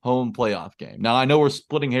one home playoff game. Now, I know we're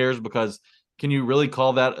splitting hairs, because can you really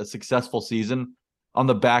call that a successful season on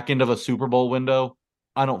the back end of a Super Bowl window?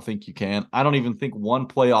 I don't think you can. I don't even think one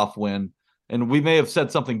playoff win, and we may have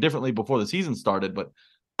said something differently before the season started, but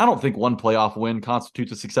I don't think one playoff win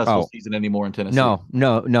constitutes a successful season anymore in Tennessee. No.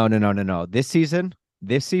 This season,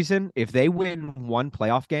 if they win one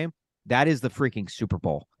playoff game, that is the freaking Super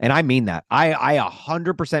Bowl. And I mean that. I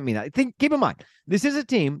 100% mean that. Keep in mind, this is a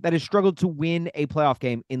team that has struggled to win a playoff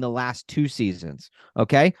game in the last 2 seasons.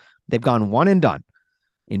 Okay? They've gone one and done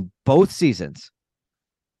in both seasons.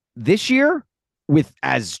 This year, with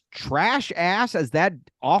as trash ass as that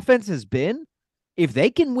offense has been, if they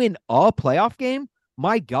can win a playoff game,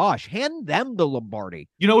 my gosh, hand them the Lombardi.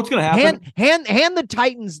 You know what's going to happen? Hand the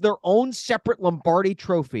Titans their own separate Lombardi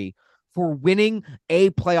trophy for winning a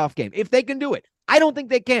playoff game. If they can do it, I don't think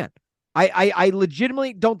they can. I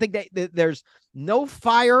legitimately don't think that there's no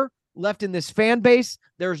fire left in this fan base.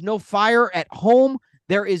 There's no fire at home.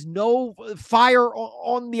 There is no fire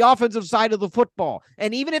on the offensive side of the football.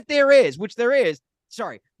 And even if there is, which there is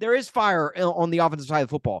fire on the offensive side of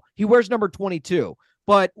the football. He wears number 22.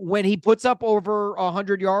 But when he puts up over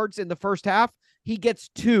 100 yards in the first half, he gets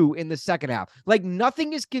 2 in the second half. Like,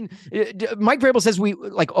 nothing is Mike Vrabel says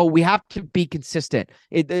we have to be consistent.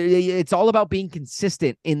 It's all about being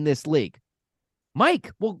consistent in this league.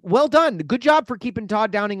 Mike, well done. Good job for keeping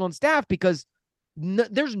Todd Downing on staff, because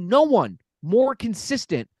there's no one more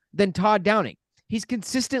consistent than Todd Downing. He's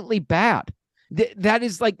consistently bad. That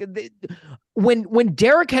is like when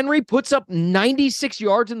Derrick Henry puts up 96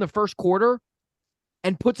 yards in the first quarter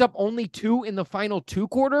and puts up only 2 in the final 2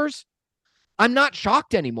 quarters, I'm not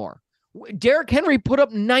shocked anymore. Derrick Henry put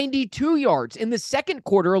up 92 yards in the second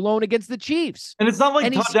quarter alone against the Chiefs. And it's not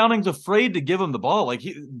like Todd Downing's afraid to give him the ball. Like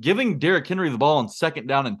giving Derrick Henry the ball on 2nd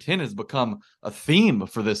down and 10 has become a theme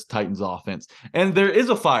for this Titans offense. And there is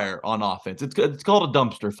a fire on offense. It's called a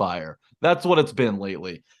dumpster fire. That's what it's been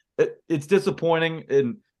lately. It's disappointing.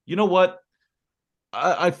 And you know what?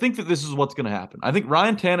 I think that this is what's going to happen. I think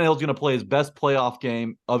Ryan Tannehill is going to play his best playoff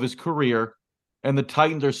game of his career, and the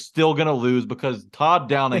Titans are still going to lose because Todd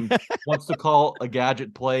Downing wants to call a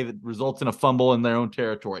gadget play that results in a fumble in their own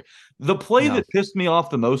territory. The play that pissed me off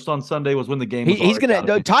the most on Sunday was when the game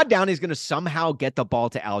was Todd Downing is going to somehow get the ball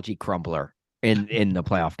to Algie Crumbler in the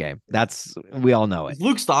playoff game. We all know it. Is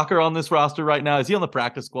Luke Stalker on this roster right now? Is he on the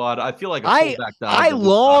practice squad? I feel like I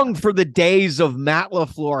long for the days of Matt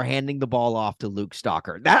LaFleur handing the ball off to Luke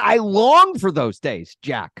Stalker. I long for those days,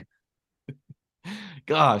 Jack.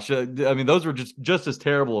 Gosh, I mean, those were just as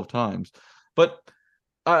terrible of times. But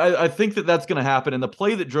I think that's going to happen. And the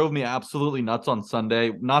play that drove me absolutely nuts on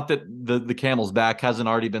Sunday, not that the camel's back hasn't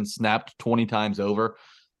already been snapped 20 times over,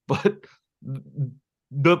 but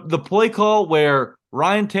the play call where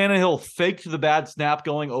Ryan Tannehill faked the bad snap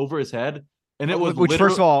going over his head, and it was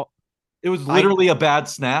first of all, it was literally a bad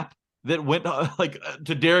snap that went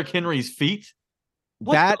to Derrick Henry's feet.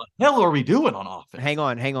 What the hell are we doing on offense? Hang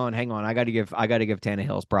on. I got to give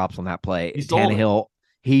Tannehill's props on that play.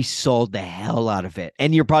 He sold the hell out of it.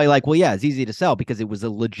 And you're probably like, well, yeah, it's easy to sell because it was a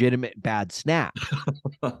legitimate bad snap.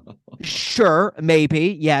 Sure,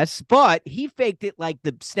 maybe, yes, but he faked it like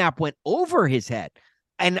the snap went over his head.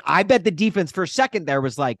 And I bet the defense for a second there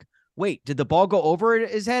was like, wait, did the ball go over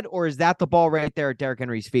his head, or is that the ball right there at Derrick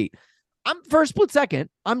Henry's feet? For a split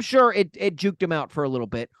second, I'm sure it juked him out for a little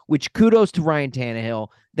bit, which kudos to Ryan Tannehill.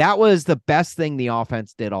 That was the best thing the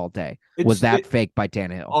offense did all day, was that fake by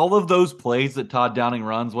Tannehill. All of those plays that Todd Downing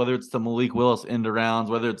runs, whether it's the Malik Willis end arounds,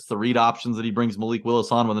 whether it's the read options that he brings Malik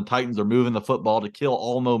Willis on when the Titans are moving the football to kill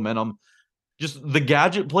all momentum, just the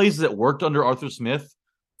gadget plays that worked under Arthur Smith,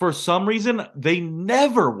 for some reason, they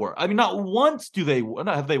never work. I mean, not once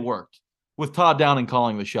have they worked with Todd Downing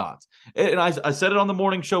calling the shots. And I said it on the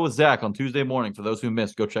morning show with Zach on Tuesday morning. For those who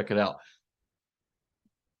missed, go check it out.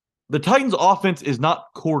 The Titans offense is not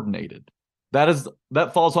coordinated.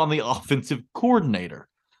 That falls on the offensive coordinator.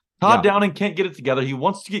 Todd Downing can't get it together. He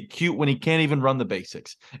wants to get cute when he can't even run the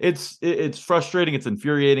basics. It's frustrating. It's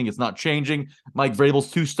infuriating. It's not changing. Mike Vrabel's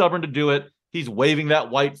too stubborn to do it. He's waving that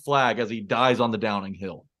white flag as he dies on the Downing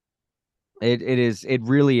Hill. It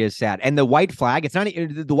really is sad. And the white flag, it's not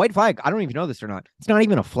the white flag. I don't even know this or not. It's not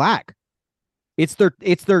even a flag. It's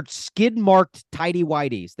their skid marked tidy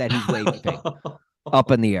whities that he's waving up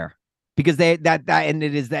in the air, because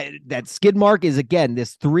that skid mark is, again,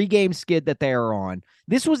 this 3-game skid that they are on.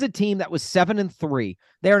 This was a team that was 7-3.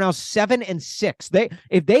 They are now 7-6.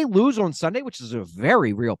 If they lose on Sunday, which is a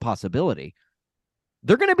very real possibility,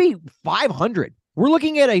 they're going to be 500. We're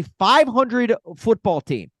looking at a 500 football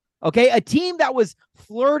team. Okay, a team that was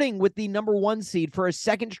flirting with the number 1 seed for a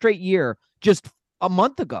second straight year just a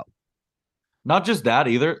month ago. Not just that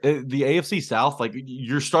either. The AFC South, like,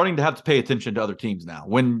 you're starting to have to pay attention to other teams now.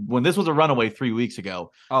 When this was a runaway 3 weeks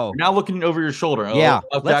ago, you're now looking over your shoulder. Yeah,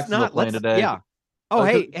 Jacksonville playing today. Yeah. Oh,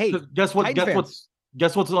 hey, guess what?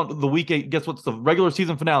 Guess what's on the week 8? Guess what's the regular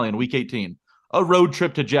season finale in week 18? A road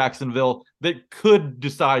trip to Jacksonville that could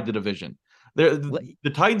decide the division.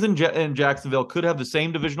 The Titans and Jacksonville could have the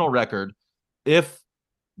same divisional record if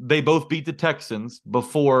they both beat the Texans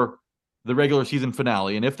before the regular season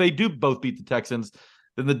finale. And if they do both beat the Texans,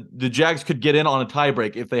 then the Jags could get in on a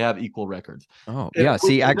tiebreak if they have equal records. Oh, yeah.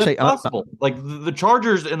 See, actually, possible. Like the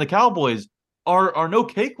Chargers and the Cowboys are no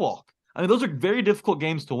cakewalk. I mean, those are very difficult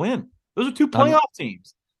games to win. Those are 2 playoff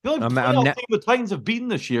teams. The only playoff team the Titans have beaten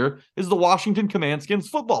this year is the Washington Commandskins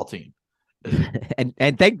football team.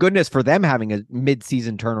 and thank goodness for them having a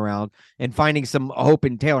mid-season turnaround and finding some hope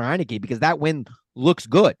in Taylor Heineke, because that win looks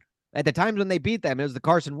good. At the times when they beat them, it was the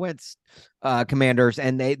Carson Wentz Commanders,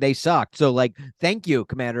 and they sucked. So, like, thank you,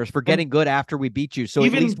 Commanders, for getting good after we beat you. So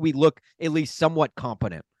at least we look at least somewhat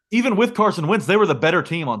competent. Even with Carson Wentz, they were the better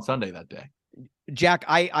team on Sunday that day. Jack,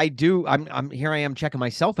 I'm here. I am checking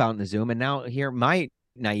myself out in the Zoom, and now here my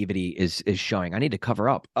naivety is showing. I need to cover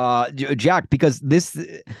up, Jack, because this.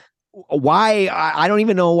 Why? I don't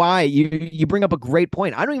even know why. You bring up a great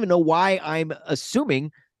point. I don't even know why I'm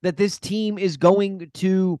assuming that this team is going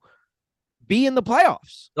to be in the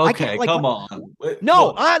playoffs. Okay, come on.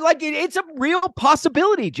 No, it's a real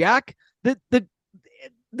possibility, Jack. The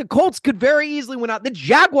Colts could very easily win out. The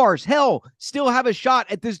Jaguars, hell, still have a shot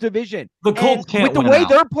at this division. The Colts can't with the win way out.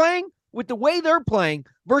 they're playing. with the way they're playing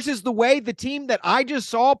versus the way the team that I just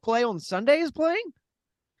saw play on Sunday is playing,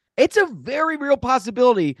 it's a very real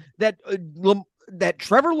possibility that that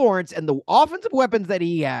Trevor Lawrence and the offensive weapons that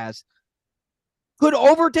he has could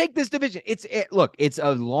overtake this division. Look, it's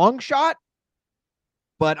a long shot,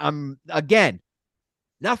 but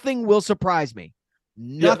nothing will surprise me.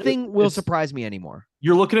 Nothing will surprise me anymore.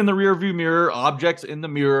 You're looking in the rearview mirror. Objects in the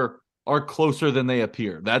mirror are closer than they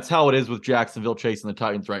appear. That's how it is with Jacksonville chasing the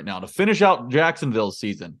Titans right now. To finish out Jacksonville's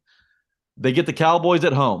season, they get the Cowboys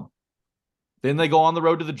at home. Then they go on the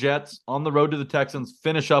road to the Jets, on the road to the Texans,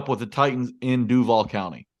 finish up with the Titans in Duval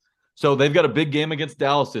County. So they've got a big game against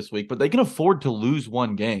Dallas this week, but they can afford to lose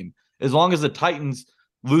one game as long as the Titans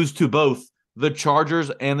lose to both the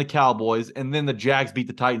Chargers and the Cowboys, and then the Jags beat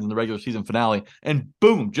the Titans in the regular season finale. And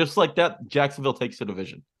boom, just like that, Jacksonville takes the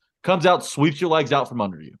division. Comes out, sweeps your legs out from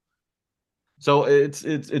under you. So it's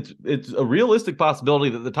a realistic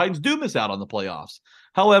possibility that the Titans do miss out on the playoffs.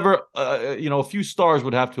 However, a few stars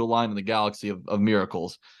would have to align in the galaxy of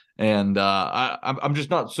miracles. And I'm just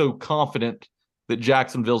not so confident that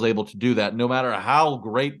Jacksonville's able to do that, no matter how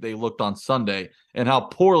great they looked on Sunday and how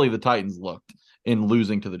poorly the Titans looked in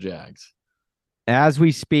losing to the Jags. As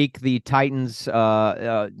we speak, the Titans,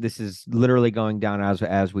 this is literally going down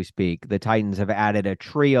as we speak. The Titans have added a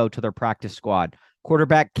trio to their practice squad.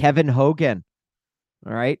 Quarterback Kevin Hogan.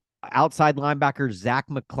 All right. Outside linebacker Zach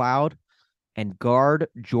McLeod and guard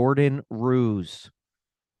Jordan Ruse.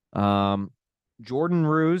 Jordan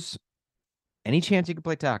Ruse, any chance he could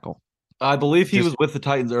play tackle? I believe he was with the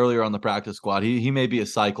Titans earlier on the practice squad. He may be a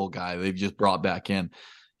cycle guy they've just brought back in.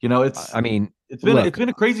 It's been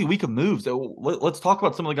a crazy week of moves. So let's talk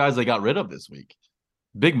about some of the guys they got rid of this week.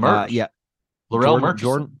 Big merch. Laurel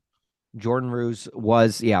Murchison. Jordan Ruse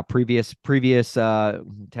was, previous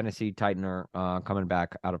Tennessee Titaner coming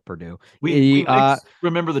back out of Purdue. We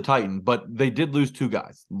remember the Titan, but they did lose two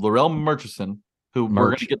guys. Laurel Murchison, who we're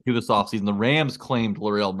going to get through this offseason. The Rams claimed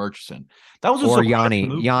Laurel Murchison. That was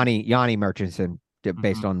Yanni Murchison,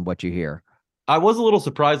 based on what you hear. I was a little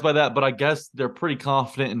surprised by that, but I guess they're pretty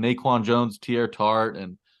confident in Naquan Jones, Tier Tart,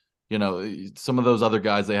 and some of those other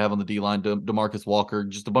guys they have on the D-line, DeMarcus Walker,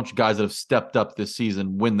 just a bunch of guys that have stepped up this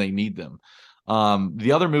season when they need them.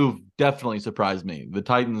 The other move definitely surprised me. The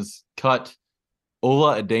Titans cut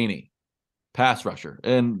Ola Adeni, pass rusher.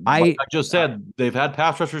 And like I just said, they've had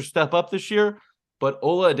pass rushers step up this year, but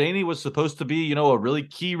Ola Adeni was supposed to be, a really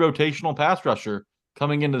key rotational pass rusher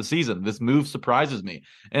coming into the season. This move surprises me.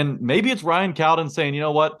 And maybe it's Ryan Cowden saying, you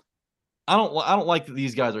know what? I don't like that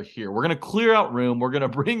these guys are here. We're going to clear out room. We're going to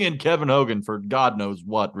bring in Kevin Hogan for God knows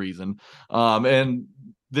what reason. And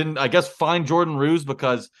then I guess find Jordan Ruse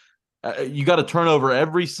because you got to turn over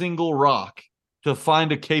every single rock to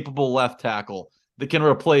find a capable left tackle that can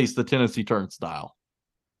replace the Tennessee turnstile.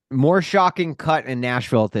 More shocking cut in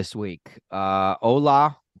Nashville this week.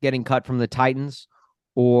 Ola getting cut from the Titans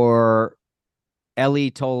or Eli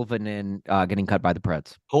Tolvanen getting cut by the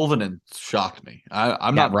Preds. Tolvanen shocked me.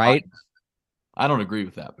 I'm not right. I don't agree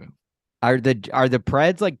with that move. Are the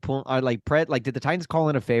Preds did the Titans call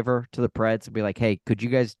in a favor to the Preds and be like, hey, could you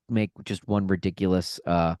guys make just one ridiculous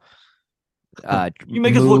you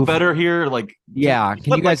make us look better here? Can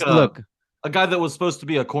you guys look a guy that was supposed to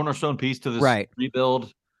be a cornerstone piece to this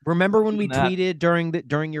rebuild? Remember when we tweeted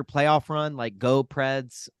during your playoff run, like, go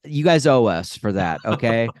Preds? You guys owe us for that,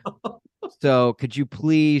 okay? So could you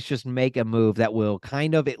please just make a move that will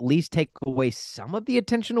kind of at least take away some of the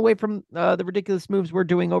attention away from the ridiculous moves we're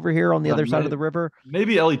doing over here on the other side of the river?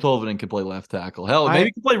 Maybe Eli Tolvanen can play left tackle. Hell, maybe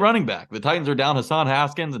he can play running back. The Titans are down Hassan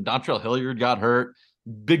Haskins and Dontrell Hilliard got hurt.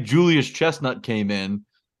 Big Julius Chestnut came in.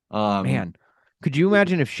 Man, could you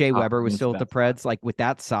imagine if Shea Weber was still at the Preds? Like, with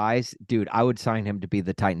that size, dude, I would sign him to be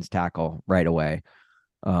the Titans tackle right away.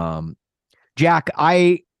 Jack,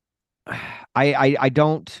 I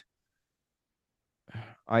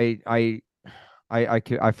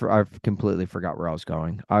completely forgot where I was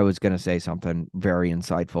going. I was going to say something very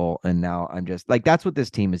insightful, and now I'm just like, that's what this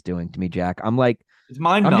team is doing to me, Jack. I'm like, it's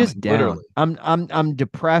mind I'm numbing, just down. Literally. I'm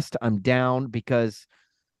depressed. I'm down because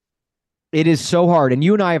it is so hard. And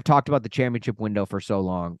you and I have talked about the championship window for so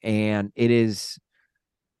long, and it is,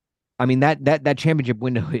 I mean, that championship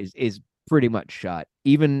window is pretty much shut.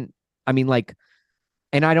 Even, I mean, like,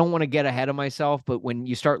 and I don't want to get ahead of myself, but when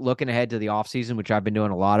you start looking ahead to the offseason, which I've been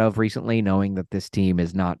doing a lot of recently, knowing that this team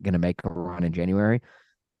is not going to make a run in January,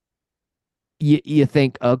 you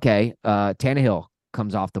think, okay, Tannehill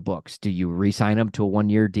comes off the books. Do you re-sign him to a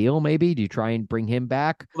 1-year deal, maybe? Do you try and bring him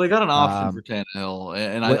back? Well, they got an option for Tannehill,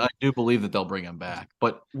 and I do believe that they'll bring him back.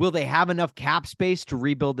 But will they have enough cap space to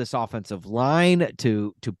rebuild this offensive line,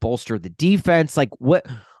 to bolster the defense? Like, what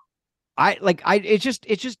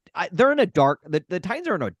they're in a the Titans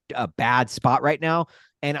are in a bad spot right now.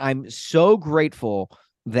 And I'm so grateful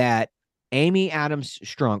that Amy Adams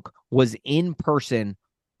Strunk was in person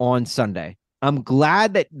on Sunday. I'm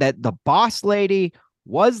glad that the boss lady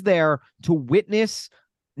was there to witness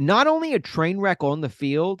not only a train wreck on the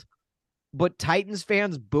field, but Titans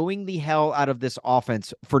fans booing the hell out of this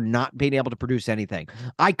offense for not being able to produce anything.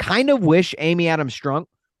 I kind of wish Amy Adams Strunk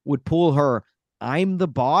would pull her, I'm the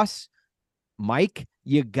boss, Mike,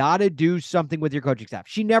 you got to do something with your coaching staff.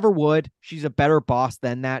 She never would. She's a better boss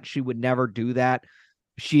than that. She would never do that.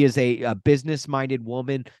 She is a business-minded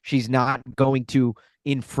woman. She's not going to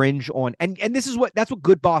infringe on, and that's what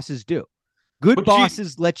good bosses do. Good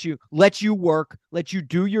bosses let you work, let you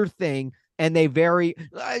do your thing, and they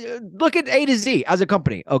look at A to Z as a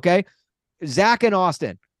company, okay? Zach and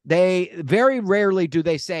Austin, they very rarely do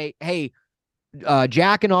they say, hey,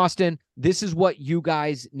 Jack and Austin, this is what you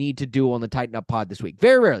guys need to do on the Tighten Up Pod this week.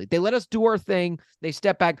 Very rarely. They let us do our thing. They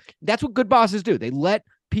step back. That's what good bosses do. They let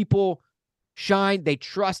people shine. They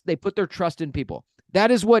put their trust in people. They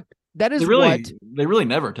really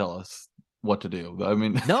never tell us what to do. I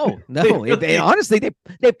mean, no. Honestly,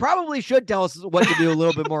 they probably should tell us what to do a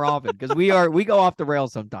little bit more often, because we go off the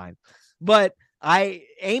rails sometimes. But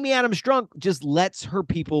Amy Adams Strunk just lets her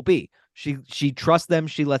people be. She trusts them.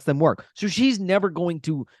 She lets them work. So she's never going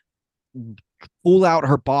to pull out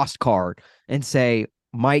her boss card and say,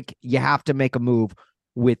 Mike, you have to make a move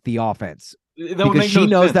with the offense, because she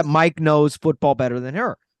knows that Mike knows football better than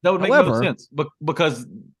her. That would make no sense, because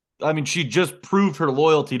I mean, she just proved her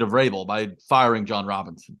loyalty to Vrabel by firing John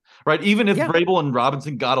Robinson, right? Even if Vrabel and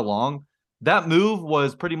Robinson got along, that move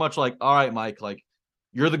was pretty much like, all right, Mike, like,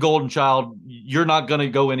 you're the golden child. You're not going to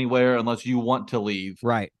go anywhere unless you want to leave.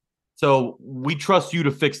 Right. So we trust you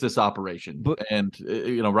to fix this operation. And,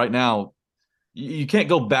 right now, you can't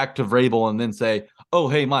go back to Vrabel and then say, oh,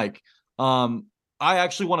 hey, Mike, I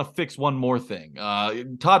actually want to fix one more thing.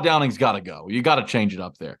 Todd Downing's got to go. You got to change it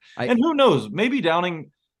up there. And who knows? Maybe Downing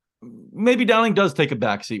does take a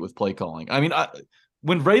backseat with play calling. I mean,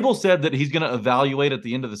 when Vrabel said that he's going to evaluate at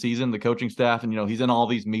the end of the season the coaching staff, and he's in all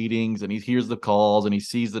these meetings and he hears the calls and he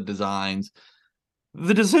sees the designs,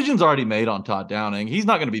 the decision's already made on Todd Downing. He's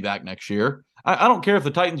not going to be back next year. I don't care if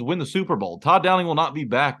the Titans win the Super Bowl. Todd Downing will not be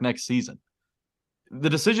back next season. The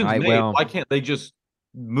decision's made. Why can't they just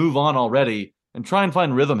move on already and try and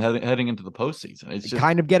find rhythm heading into the postseason? It's just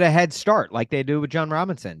kind of get a head start like they do with John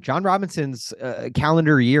Robinson. John Robinson's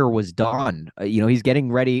calendar year was done. He's getting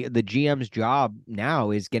ready. The GM's job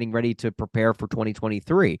now is getting ready to prepare for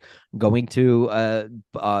 2023, going to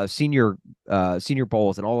senior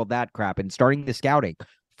bowls and all of that crap, and starting the scouting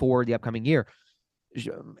for the upcoming year.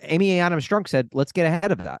 Amy Adams Strunk said, let's get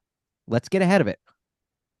ahead of that. Let's get ahead of it.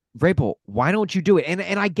 Vrabel, why don't you do it? And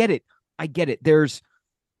I get it.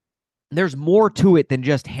 There's more to it than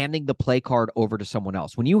just handing the play card over to someone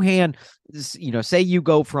else. When you hand, say you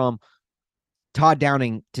go from Todd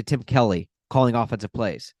Downing to Tim Kelly calling offensive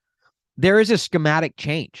plays, there is a schematic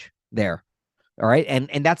change there. All right.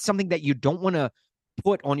 And that's something that you don't want to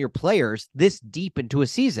put on your players this deep into a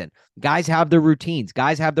season. Guys have their routines.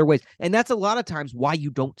 Guys have their ways. And that's a lot of times why you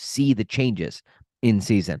don't see the changes in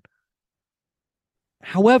season.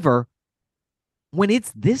 However, when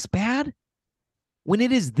it's this bad, when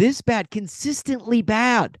it is this bad, consistently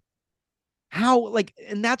bad,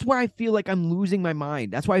 and that's where I feel like I'm losing my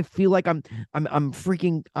mind. That's why I feel like I'm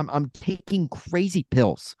taking crazy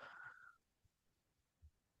pills.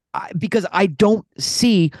 Because I don't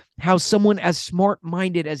see how someone as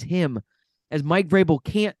smart-minded as him, as Mike Vrabel,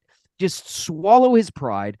 can't just swallow his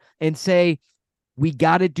pride and say, we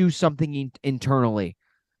got to do something internally.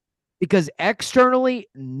 Because externally,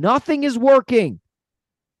 nothing is working.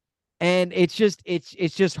 And it's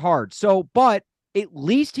just hard. So, but at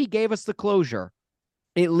least he gave us the closure.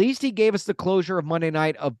 At least he gave us the closure of Monday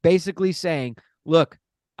night of basically saying, look,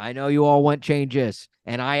 I know you all want changes,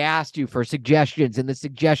 and I asked you for suggestions in the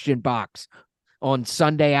suggestion box on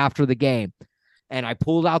Sunday after the game. And I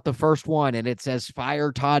pulled out the first one, and it says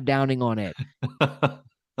fire Todd Downing on it.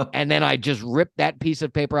 And then I just ripped that piece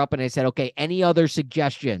of paper up and I said, okay, any other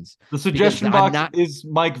suggestions? The suggestion box is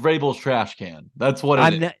Mike Vrabel's trash can. That's what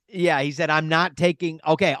it is. He said, I'm not taking,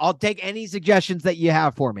 okay, I'll take any suggestions that you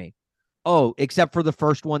have for me. Oh, except for the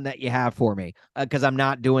first one that you have for me, because I'm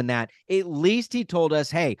not doing that. At least he told us,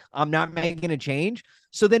 hey, I'm not making a change.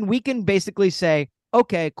 So then we can basically say,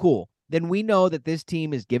 okay, cool. Then we know that this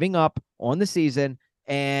team is giving up on the season.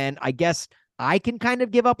 And I guess I can kind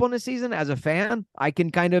of give up on the season as a fan. I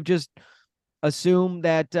can kind of just assume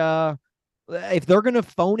that if they're going to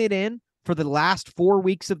phone it in for the last 4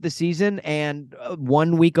 weeks of the season and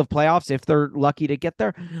 1 week of playoffs, if they're lucky to get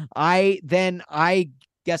there, I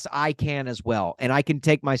guess I can as well. And I can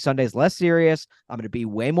take my Sundays less serious. I'm going to be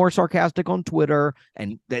way more sarcastic on Twitter.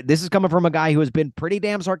 And this is coming from a guy who has been pretty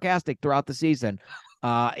damn sarcastic throughout the season.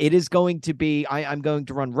 It is going to be, I'm going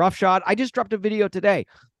to run roughshod. I just dropped a video today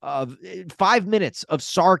of 5 minutes of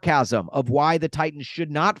sarcasm of why the Titans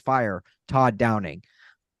should not fire Todd Downing.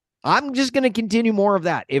 I'm just going to continue more of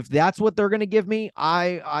that. If that's what they're going to give me,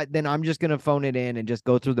 then I'm just going to phone it in and just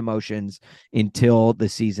go through the motions until the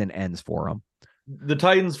season ends for them. The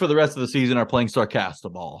Titans for the rest of the season are playing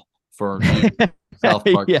Sarcastaball for South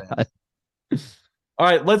Park fans. All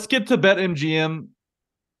right, let's get to BetMGM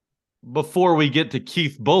before we get to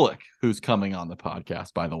Keith Bulluck, who's coming on the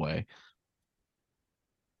podcast, by the way.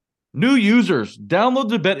 New users, download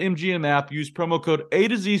the BetMGM app, use promo code A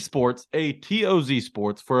to Z Sports, ATOZ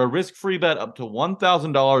Sports, for a risk-free bet up to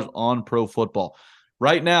 $1,000 on pro football.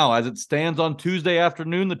 Right now, as it stands on Tuesday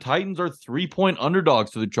afternoon, the Titans are 3-point underdogs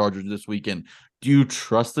to the Chargers this weekend. Do you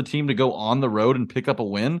trust the team to go on the road and pick up a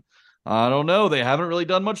win? I don't know. They haven't really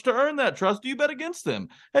done much to earn that trust. Do you bet against them?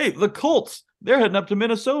 Hey, the Colts, they're heading up to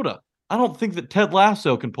Minnesota. I don't think that Ted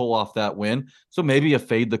Lasso can pull off that win, so maybe you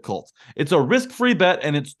fade the Colts. It's a risk-free bet,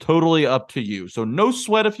 and it's totally up to you. So no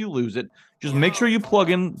sweat if you lose it. Just make sure you plug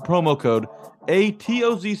in promo code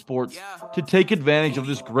ATOZ Sports to take advantage of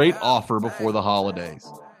this great offer before the holidays.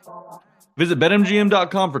 Visit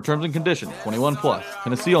BetMGM.com for terms and conditions. 21 plus.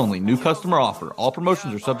 Tennessee only. New customer offer. All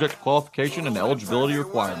promotions are subject to qualification and eligibility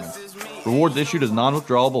requirements. Rewards issued as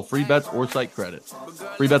non-withdrawable free bets or site credit.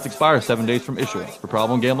 Free bets expire 7 days from issuance. For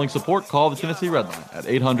problem gambling support, call the Tennessee Red Line at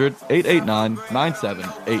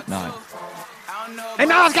 800-889-9789. And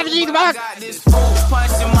now it's got to keep the back. This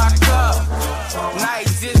punch in my cup. Night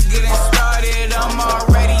just getting started. I'm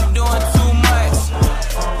already doing too much.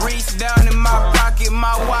 Reach down in my pocket,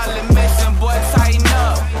 my wallet missing, boy, tighten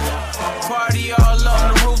up. Party all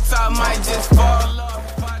on the rooftop, might just fall up.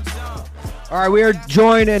 All right, we are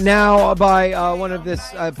joined now by one of this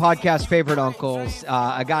podcast favorite uncles,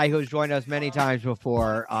 a guy who's joined us many times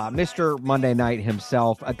before, Mr. Monday Night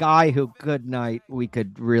himself, a guy who we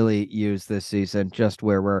could really use this season, just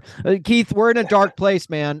where we're. Keith, we're in a dark place,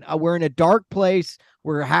 man. We're in a dark place.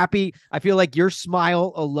 We're happy. I feel like your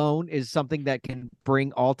smile alone is something that can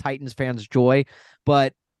bring all Titans fans joy.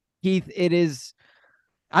 But, Keith, it is.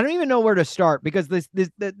 I don't even know where to start because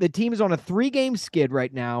the team is on a 3-game skid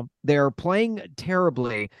right now. They're playing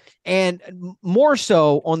terribly, and more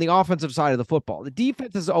so on the offensive side of the football. The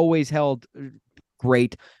defense has always held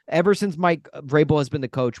great. Ever since Mike Vrabel has been the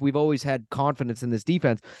coach, we've always had confidence in this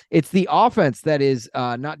defense. It's the offense that is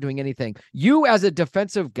not doing anything. You, as a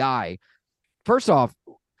defensive guy, first off,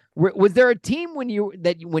 was there a team when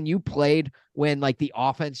you played when like the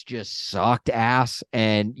offense just sucked ass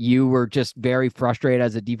and you were just very frustrated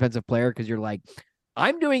as a defensive player because you're like,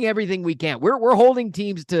 I'm doing everything we can. We're holding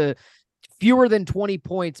teams to fewer than 20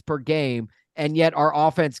 points per game, and yet our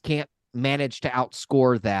offense can't manage to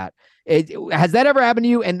outscore that. Has that ever happened to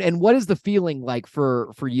you? And what is the feeling like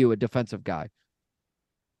for you, a defensive guy?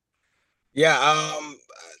 Yeah,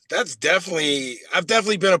 I've definitely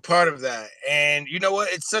been a part of that. And you know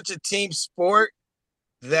what? It's such a team sport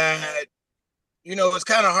that, you know, it's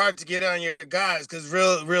kind of hard to get on your guys because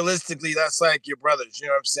realistically, that's like your brothers. You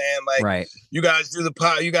know what I'm saying? Like, right. You guys do the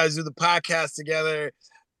podcast together.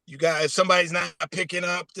 You guys, if somebody's not picking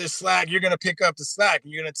up the slack, you're going to pick up the slack.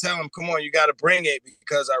 And you're going to tell them, come on, you got to bring it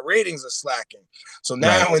because our ratings are slacking. So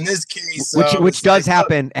now in this case, which does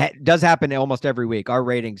happen. It does happen almost every week. Our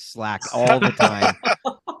ratings slack all the time.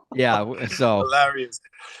 Yeah. So hilarious.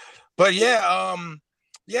 But yeah,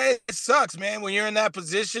 it sucks, man, when you're in that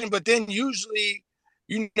position. But then usually,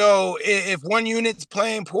 you know, if one unit's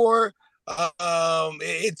playing poor,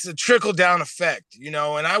 it's a trickle down effect, you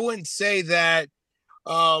know. And I wouldn't say that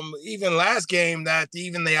even last game that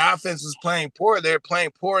even the offense was playing poor. They're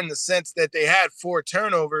playing poor in the sense that they had 4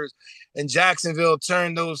 turnovers, and Jacksonville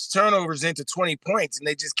turned those turnovers into 20 points, and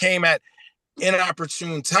they just came at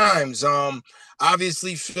inopportune times.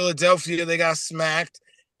 Obviously, Philadelphia, they got smacked.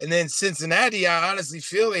 And then Cincinnati, I honestly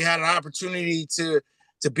feel they had an opportunity to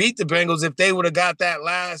beat the Bengals if they would have got that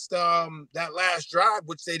last drive,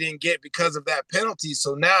 which they didn't get because of that penalty.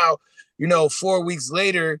 So now, you know, 4 weeks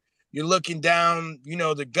later, you're looking down, you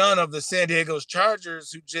know, the gun of the San Diego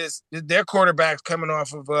Chargers, who just their quarterback's coming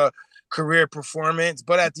off of a career performance.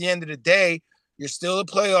 But at the end of the day, you're still a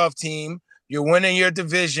playoff team. You're winning your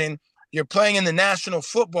division. You're playing in the National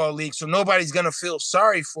Football League, so nobody's going to feel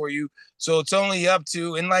sorry for you. So it's only up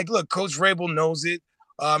to, and like, look, Coach Vrabel knows it.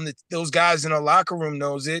 Those guys in the locker room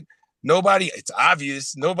knows it. it's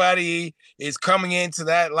obvious, nobody is coming into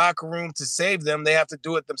that locker room to save them. They have to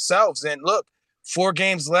do it themselves. And look, 4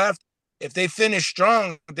 games left. If they finish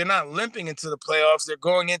strong, they're not limping into the playoffs. They're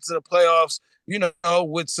going into the playoffs,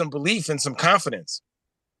 with some belief and some confidence.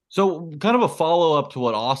 So, kind of a follow up to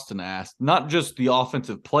what Austin asked, not just the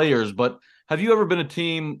offensive players, but have you ever been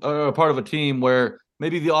a part of a team where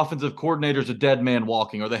maybe the offensive coordinator is a dead man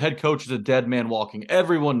walking or the head coach is a dead man walking?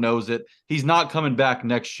 Everyone knows it. He's not coming back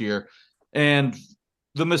next year. And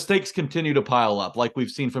the mistakes continue to pile up, like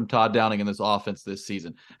we've seen from Todd Downing in this offense this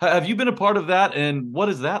season. Have you been a part of that? And what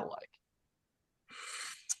is that like?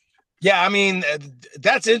 Yeah, I mean,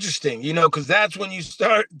 that's interesting, because that's when you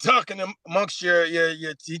start talking amongst your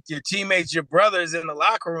teammates, your brothers in the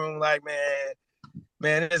locker room, like,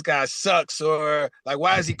 man, this guy sucks, or like,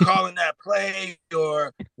 why is he calling that play,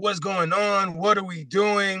 or what's going on? What are we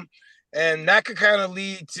doing? And that could kind of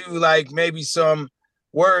lead to like maybe some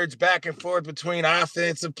words back and forth between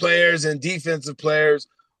offensive players and defensive players.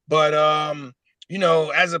 But,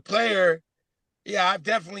 as a player, yeah, I've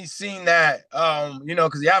definitely seen that,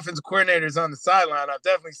 because the offensive coordinator is on the sideline. I've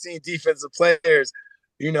definitely seen defensive players,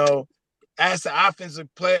 ask the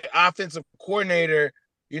offensive coordinator,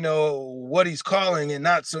 what he's calling and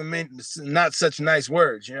not such nice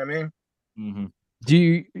words. You know what I mean? Mm-hmm.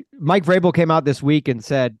 Mike Vrabel came out this week and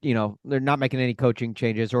said, they're not making any coaching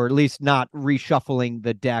changes, or at least not reshuffling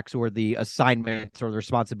the decks or the assignments or the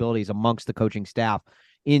responsibilities amongst the coaching staff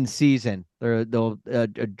in season. They'll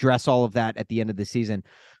address all of that at the end of the season.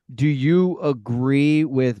 Do you agree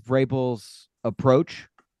with Vrabel's approach?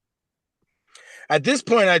 At this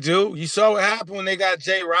point, I do. You saw what happened when they got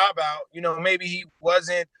J. Rob out. Maybe he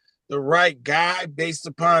wasn't the right guy based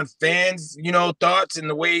upon fans, thoughts and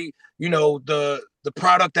the way, the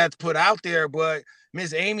product that's put out there. But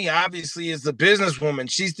Miss Amy obviously is the businesswoman.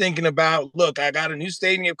 She's thinking about, look, I got a new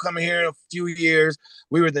stadium coming here in a few years.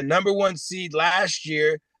 We were the number 1 seed last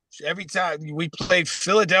year. Every time we played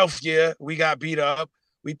Philadelphia, we got beat up.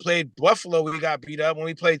 We played Buffalo, we got beat up. When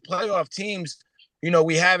we played playoff teams,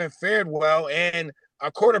 we haven't fared well, and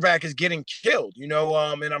our quarterback is getting killed, and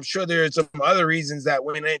I'm sure there's some other reasons that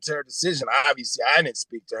went into her decision. Obviously, I didn't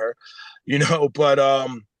speak to her, but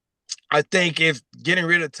I think if getting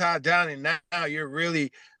rid of Todd Downing now, you're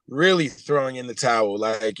really, really throwing in the towel.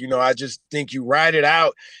 Like, I just think you ride it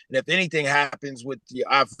out. And if anything happens with the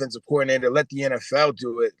offensive coordinator, let the NFL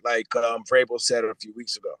do it, like Vrabel said a few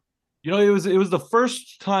weeks ago. It was the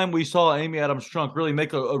first time we saw Amy Adams Strunk really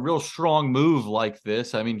make a real strong move like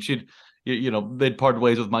this. I mean, they'd parted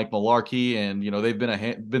ways with Mike Mularkey, and they've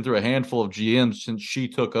been through a handful of GMs since she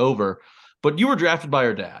took over. But you were drafted by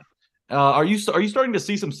her dad. Are you starting to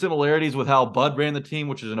see some similarities with how Bud ran the team,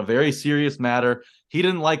 which is in a very serious matter? He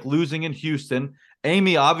didn't like losing in Houston.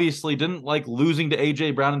 Amy obviously didn't like losing to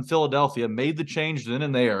A.J. Brown in Philadelphia, made the change then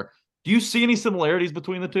and there. Do you see any similarities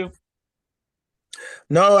between the two?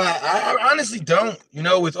 No, I honestly don't.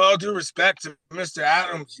 With all due respect to Mr.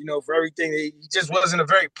 Adams, for everything, he just wasn't a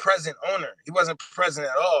very present owner. He wasn't present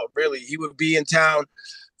at all, really. He would be in town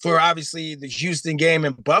for obviously the Houston game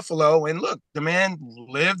in Buffalo. And look, the man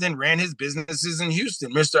lived and ran his businesses in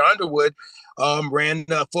Houston. Mr. Underwood ran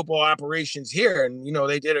football operations here, and,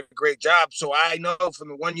 they did a great job. So I know from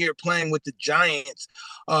the 1 year playing with the Giants,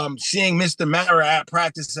 seeing Mr. Mara at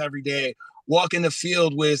practice every day, walking the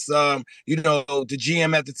field with, the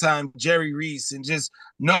GM at the time, Jerry Reese, and just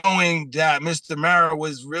knowing that Mr. Mara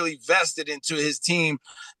was really vested into his team.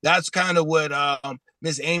 That's kind of what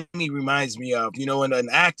Miss Amy reminds me of, and an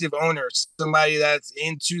active owner, somebody that's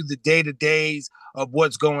into the day-to-days of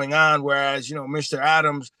what's going on. Whereas, Mr.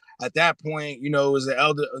 Adams at that point, was an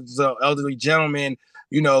elderly gentleman,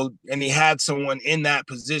 and he had someone in that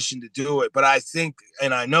position to do it. But I think,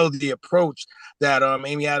 and I know the approach that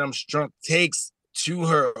Amy Adams Strunk takes to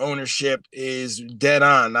her ownership is dead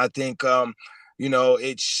on. I think,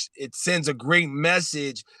 it sends a great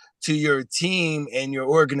message to your team and your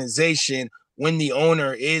organization when the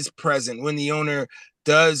owner is present, when the owner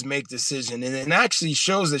does make decision, and it actually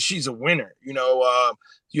shows that she's a winner.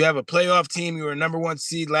 You have a playoff team. You were number 1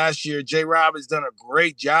 seed last year. J. Rob has done a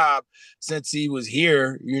great job since he was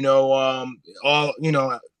here.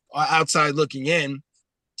 Outside looking in.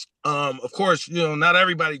 Of course, not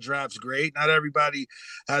everybody drafts great. Not everybody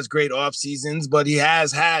has great off seasons, but he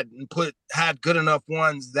has had good enough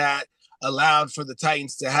ones that allowed for the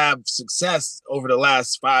Titans to have success over the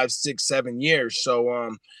last 5, 6, 7 years.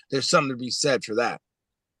 So there's something to be said for that.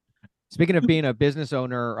 Speaking of being a business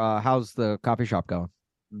owner, how's the coffee shop going?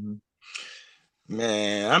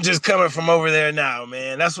 Man, I'm just coming from over there now,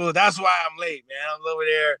 man. That's why I'm late, man. I'm over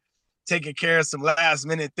there taking care of some last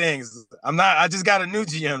minute things. I just got a new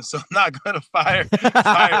GM, so I'm not gonna fire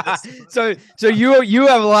this. So you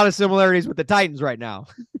have a lot of similarities with the Titans right now.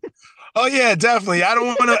 Oh yeah, definitely. I don't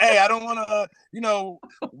want to. Hey, I don't want to.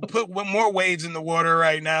 Put more waves in the water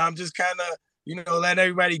right now. I'm just kind of, let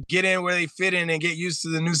everybody get in where they fit in and get used to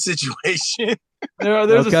the new situation.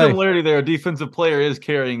 There's a similarity there. A defensive player is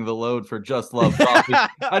carrying the load for Just Love Coffee.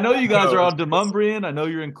 I know you guys are on Demumbrian. I know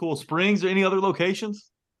you're in Cool Springs. Or any other locations?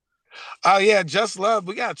 Oh yeah, Just Love.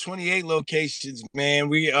 We got 28 locations, man.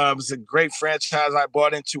 It's a great franchise I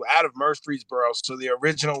bought into out of Murfreesboro. So the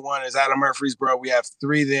original one is out of Murfreesboro. We have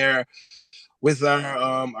 3 there with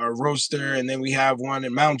our roaster, and then we have one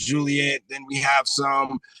in Mount Juliet. Then we have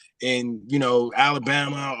some in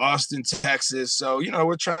Alabama, Austin, Texas. So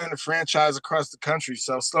we're trying to franchise across the country.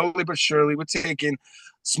 So slowly but surely, we're taking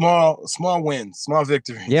small wins, small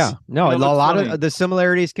victories. Yeah, no, a lot of the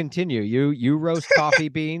similarities continue. You roast coffee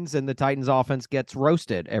beans, and the Titans offense gets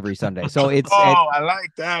roasted every Sunday. So I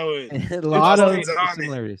like that one. A lot of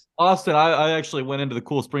similarities. Austin, I actually went into the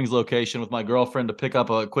Cool Springs location with my girlfriend to pick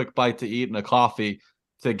up a quick bite to eat and a coffee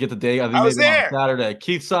to get the day. I think I was maybe there on Saturday.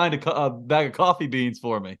 Keith signed a bag of coffee beans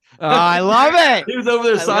for me. I love it. He was over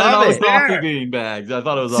there signing all his coffee bean bags. I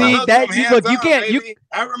thought it was awesome. Look, you can't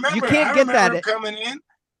I remember. You can't get that coming in.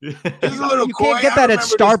 You can't get that at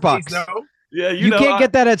Starbucks. Yeah, you can't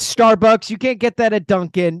get that at Starbucks. You can't get that at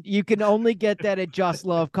Dunkin'. You can only get that at Just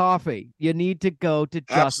Love Coffee. You need to go to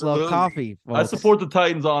Just Love Coffee, folks. I support the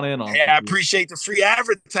Titans on in on. Hey, I appreciate the free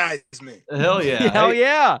advertisement. Hell yeah. Hell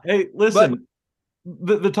yeah. Hey, listen.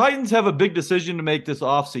 The Titans have a big decision to make this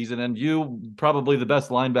offseason, and you, probably the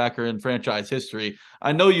best linebacker in franchise history,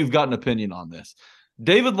 I know you've got an opinion on this.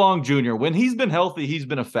 David Long Jr., when he's been healthy, he's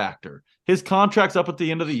been a factor. His contract's up at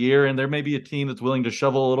the end of the year, and there may be a team that's willing to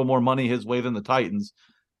shovel a little more money his way than the Titans.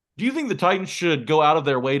 Do you think the Titans should go out of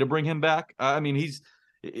their way to bring him back? I mean, he's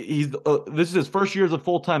this is his first year as a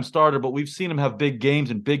full-time starter, but we've seen him have big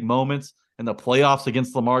games and big moments in the playoffs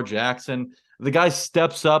against Lamar Jackson. The guy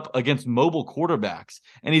steps up against mobile quarterbacks,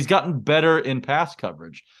 and he's gotten better in pass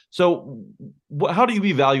coverage. So how do you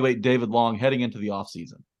evaluate David Long heading into the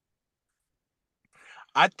offseason?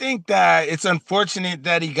 I think that it's unfortunate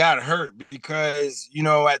that he got hurt because,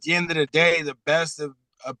 at the end of the day, the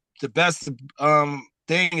best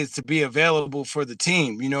thing is to be available for the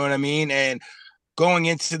team. You know what I mean? And going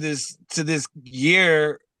into this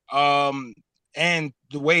year, and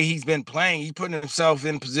the way he's been playing, he's putting himself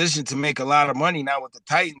in position to make a lot of money. Now with the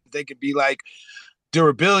Titans, they could be like,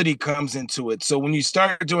 durability comes into it. So when you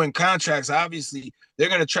start doing contracts, obviously they're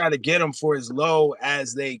going to try to get him for as low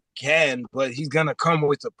as they can, but he's going to come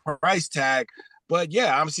with a price tag. But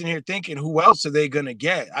yeah, I'm sitting here thinking, who else are they going to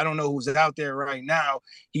get? I don't know who's out there right now.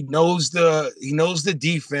 He knows the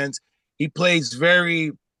defense.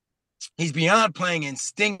 He's beyond playing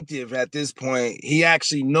instinctive at this point. He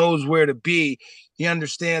actually knows where to be. He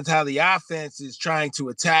understands how the offense is trying to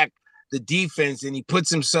attack the defense, and he puts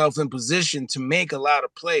himself in position to make a lot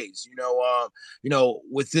of plays,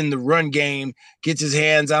 within the run game, gets his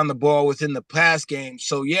hands on the ball within the pass game.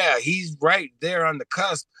 So yeah, he's right there on the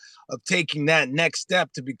cusp of taking that next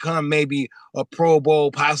step to become maybe a Pro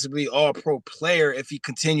Bowl, possibly all-pro player if he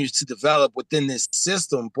continues to develop within this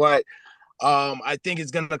system. But I think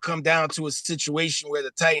it's going to come down to a situation where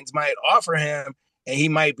the Titans might offer him and he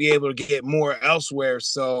might be able to get more elsewhere.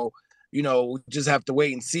 So, we just have to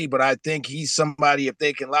wait and see. But I think he's somebody, if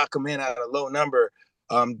they can lock him in at a low number,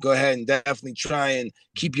 go ahead and definitely try and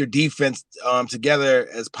keep your defense together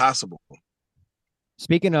as possible.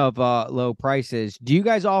 Speaking of low prices, do you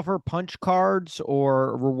guys offer punch cards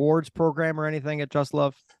or rewards program or anything at Just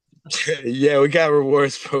Love? Yeah, we got a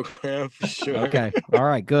rewards program for sure. Okay. All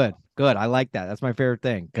right. Good. I like that. That's my favorite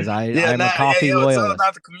thing because I'm a coffee loyalist. It's all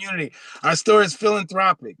about the community. Our store is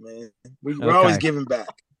philanthropic, man. We're always giving back.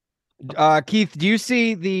 Keith, do you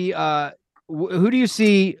see who do you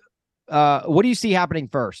see? What do you see happening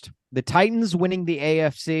first? The Titans winning the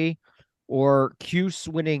AFC or Cuse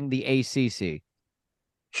winning the ACC?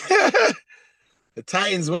 The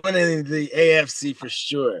Titans winning the AFC for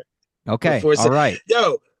sure. Okay. All right.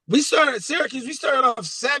 Yo, we started at Syracuse. We started off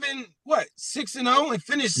 6-0 and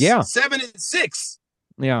finished 7-6.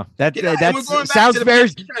 Yeah, that sounds very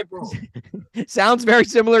sounds very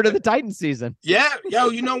similar to the Titans season. Yeah, yo,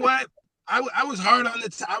 you know what? I was hard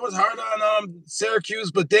on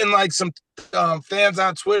Syracuse, but then like some fans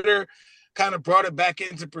on Twitter kind of brought it back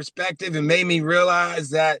into perspective and made me realize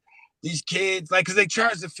that these kids, like, because they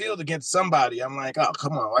charged the field against somebody. I'm like, oh,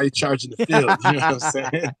 come on, why are you charging the field? You know what I'm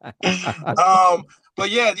saying? But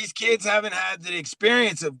yeah, these kids haven't had the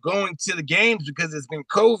experience of going to the games because it's been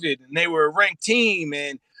COVID and they were a ranked team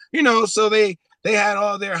and So they had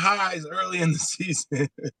all their highs early in the season.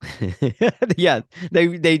 Yeah, they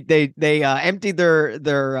emptied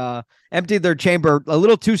their chamber a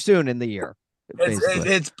little too soon in the year.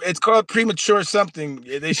 It's called premature something.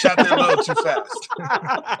 They shot their load too fast.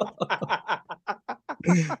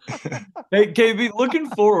 Hey, KB, looking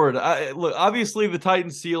forward, look, obviously the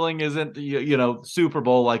Titans ceiling isn't, Super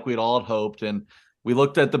Bowl like we'd all had hoped. And we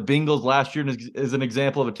looked at the Bengals last year as an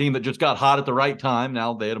example of a team that just got hot at the right time.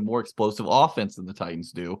 Now they had a more explosive offense than the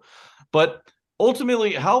Titans do. But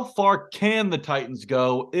ultimately, how far can the Titans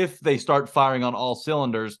go if they start firing on all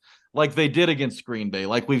cylinders like they did against Green Bay,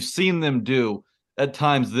 like we've seen them do at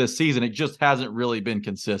times this season? It just hasn't really been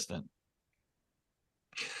consistent.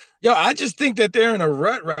 Yo, I just think that they're in a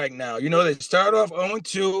rut right now. They start off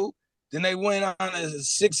 0-2, then they went on a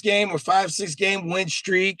 6-game or 5-6-game win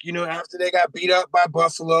streak, after they got beat up by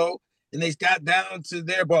Buffalo, and they got down to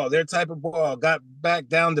their ball, their type of ball, got back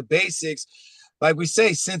down to basics. Like we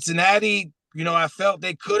say, Cincinnati, I felt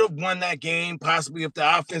they could have won that game, possibly if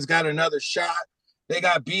the offense got another shot. They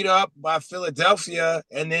got beat up by Philadelphia,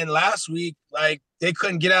 and then last week, they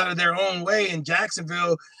couldn't get out of their own way, and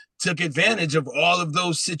Jacksonville took advantage of all of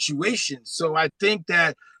those situations. So I think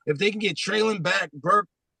that if they can get Traylon Burke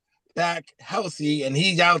back healthy, and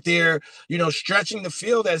he's out there, stretching the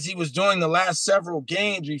field as he was doing the last several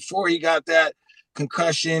games before he got that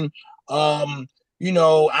concussion,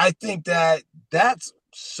 I think that that's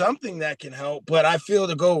something that can help. But I feel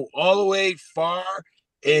to go all the way far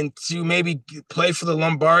and to maybe play for the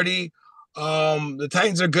Lombardi, the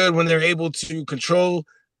Titans are good when they're able to control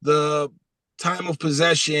the time of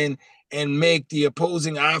possession and make the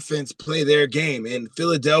opposing offense play their game. And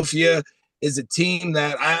Philadelphia is a team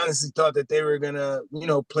that I honestly thought that they were going to,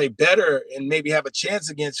 play better and maybe have a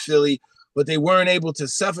chance against Philly, but they weren't able to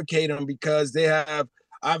suffocate them because they have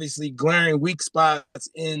obviously glaring weak spots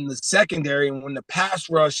in the secondary. And when the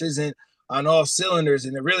pass rush isn't on all cylinders,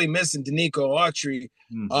 and they're really missing Danico Autry,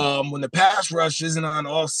 when the pass rush isn't on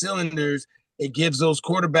all cylinders, it gives those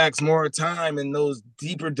quarterbacks more time and those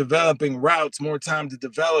deeper developing routes more time to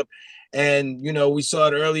develop. And, we saw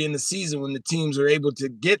it early in the season when the teams are able to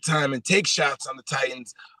get time and take shots on the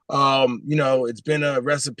Titans. It's been a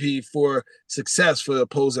recipe for success for the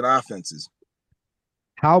opposing offenses.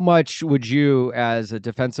 How much would you, as a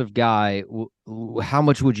defensive guy, how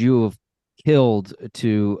much would you have killed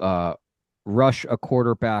to rush a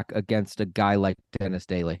quarterback against a guy like Dennis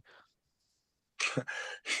Daly?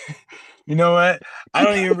 You know what? I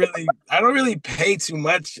don't really pay too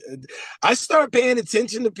much. I start paying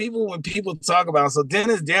attention to people when people talk about him. So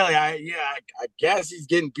Dennis Daly, I guess he's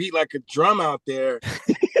getting beat like a drum out there.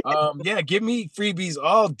 Give me freebies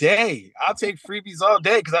all day. I'll take freebies all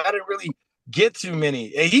day because I didn't really get too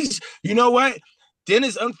many. And you know what?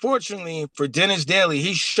 Unfortunately for Dennis Daly,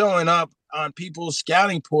 he's showing up on people's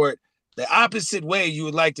scouting report the opposite way you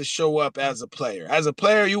would like to show up as a player. As a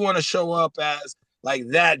player, you want to show up as like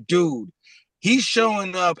that dude. He's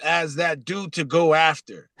showing up as that dude to go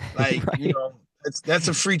after. Right. That's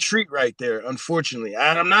a free treat right there, unfortunately.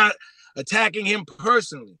 And I'm not attacking him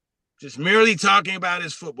personally, just merely talking about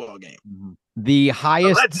his football game. The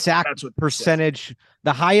highest sack percentage,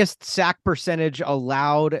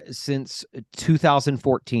 allowed since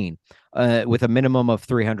 2014, with a minimum of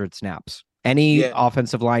 300 snaps. Any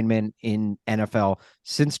offensive lineman in NFL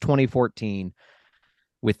since 2014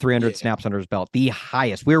 with 300 snaps under his belt, the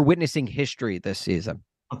highest. We're witnessing history this season.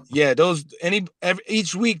 Yeah,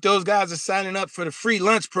 each week those guys are signing up for the free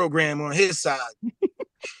lunch program on his side.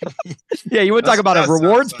 Yeah, you would talk about a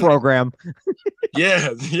rewards program.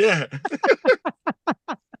 Yeah.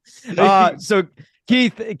 So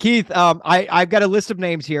Keith, I've got a list of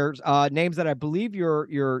names here, names that I believe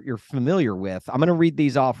you're familiar with. I'm going to read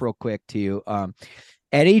these off real quick to you.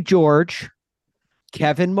 Eddie George,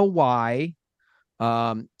 Kevin Mawai,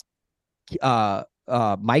 Mike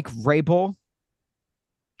Vrabel,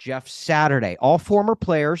 Jeff Saturday, all former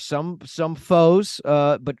players, some foes,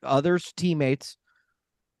 but others teammates,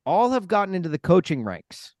 all have gotten into the coaching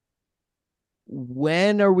ranks.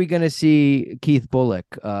 When are we going to see Keith Bulluck,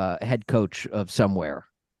 head coach of somewhere?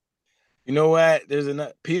 You know what?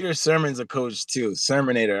 Peter Sermon's a coach too.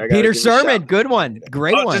 Sermonator. Peter Sermon, good one,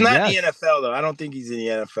 great one. He's not in the NFL though. I don't think he's in the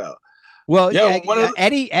NFL. Well,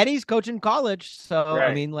 Eddie's coaching college, so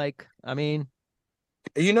right. I mean,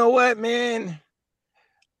 you know what, man?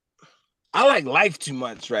 I like life too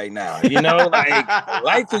much right now.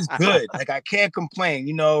 Life is good. Like I can't complain.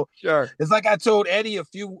 Sure. It's like I told Eddie a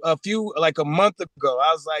few like a month ago.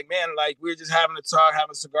 I was like, man, like we were just having a talk,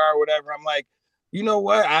 having a cigar or whatever. I'm like, you know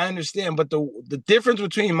what? I understand, but the difference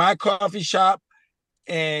between my coffee shop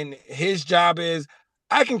and his job is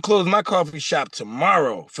I can close my coffee shop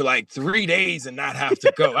tomorrow for like 3 days and not have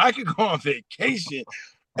to go. I could go on vacation.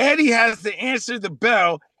 Eddie has to answer the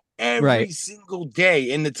bell every single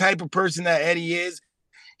day. And the type of person that Eddie is,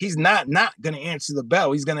 he's not going to answer the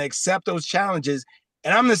bell. He's going to accept those challenges.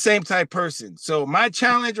 And I'm the same type person. So my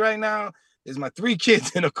challenge right now is my 3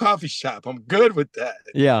 kids in a coffee shop. I'm good with that.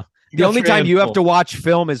 Yeah. The only time you have to watch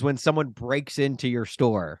film is when someone breaks into your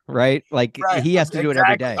store, right? Like he has to do it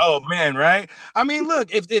every day. Oh man, right? I mean,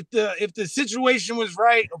 look, if the situation was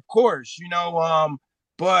right, of course,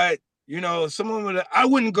 but I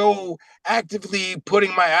wouldn't go actively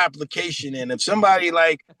putting my application in. If somebody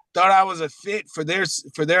like thought I was a fit for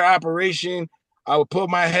their operation, I would put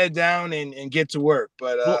my head down and get to work.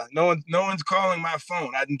 But no one's calling my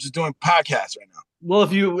phone. I'm just doing podcasts right now. Well,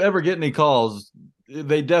 if you ever get any calls,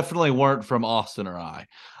 they definitely weren't from Austin or I.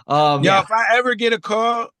 If I ever get a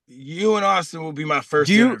call, you and Austin will be my first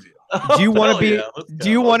interview. Do you want to be? Do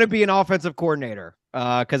you want to be an offensive coordinator?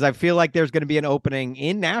 Because I feel like there's going to be an opening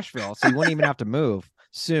in Nashville, so you won't even have to move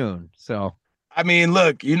soon. So, I mean,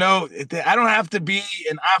 look, I don't have to be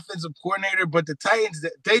an offensive coordinator, but the Titans,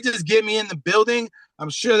 they just get me in the building. I'm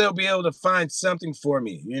sure they'll be able to find something for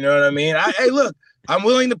me. You know what I mean? Hey, look, I'm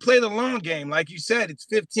willing to play the long game. Like you said, it's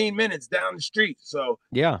 15 minutes down the street. So,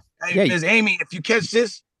 hey, Ms. Amy, if you catch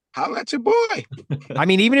this, holla at your boy. I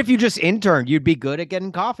mean, even if you just interned, you'd be good at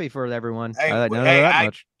getting coffee for everyone.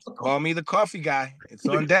 Much. Call me the coffee guy. It's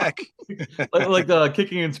on deck. like the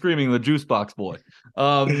kicking and screaming, the juice box boy.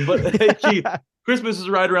 But hey, Keith, Christmas is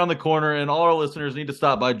right around the corner, and all our listeners need to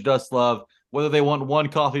stop by Just Love, whether they want 1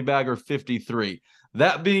 coffee bag or 53.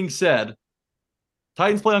 That being said,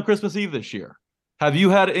 Titans play on Christmas Eve this year. Have you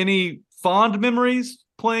had any fond memories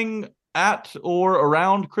playing at or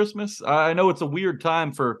around Christmas? I know it's a weird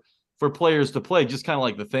time for players to play, just kind of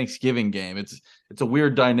like the Thanksgiving game. It's a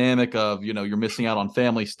weird dynamic of, you're missing out on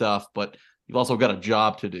family stuff, but you've also got a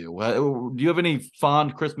job to do. Do you have any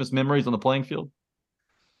fond Christmas memories on the playing field?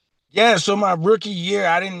 Yeah, so my rookie year,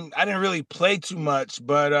 I didn't really play too much,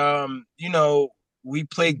 but we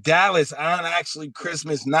played Dallas on actually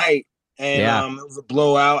Christmas night, and it was a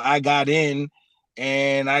blowout. I got in,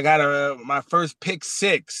 and I got my first pick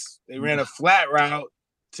 6. They ran a flat route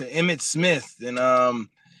to Emmitt Smith, and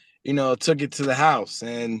took it to the house.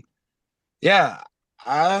 And I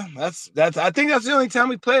think that's the only time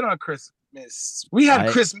we played on Christmas. We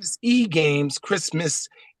had Christmas Eve games,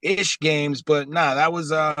 Christmas-ish games, but that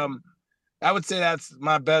was I would say that's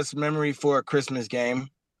my best memory for a Christmas game.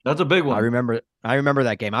 That's a big one. I remember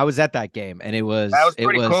that game. I was at that game, and it was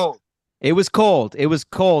cold. It was cold. It was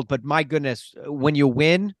cold, but my goodness, when you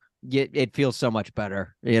win, it feels so much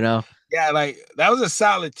better, Yeah, like that was a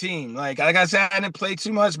solid team. Like I said, I didn't play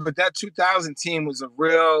too much, but that 2000 team was a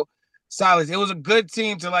real solid. It was a good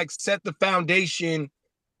team to like set the foundation,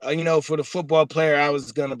 for the football player I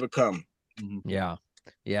was gonna become. Yeah.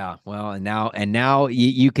 Well, and now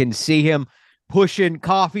you can see him pushing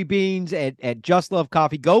coffee beans at Just Love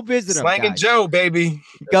Coffee. Go visit him. Slanging Joe, baby.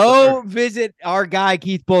 Go visit our guy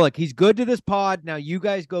Keith Bulluck. He's good to this pod. Now you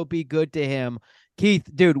guys go be good to him. Keith,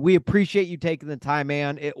 dude, we appreciate you taking the time,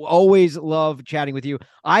 man. Always love chatting with you.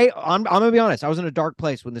 I'm gonna be honest. I was in a dark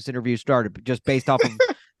place when this interview started, just based off of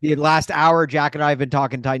the last hour. Jack and I have been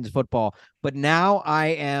talking Titans football, but now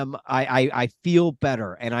I feel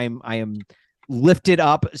better, and I am lifted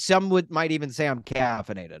up. Some might even say I'm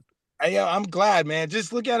caffeinated. I'm glad, man.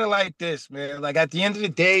 Just look at it like this, man. Like at the end of the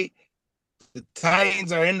day, the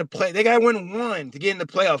Titans are in the play. They got to win 1 to get in the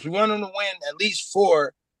playoffs. We want them to win at least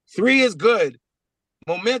 4. 3 is good.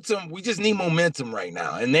 Momentum, we just need momentum right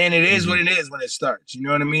now. And then it is what it is when it starts. You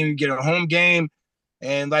know what I mean? You get a home game.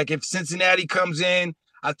 And like if Cincinnati comes in,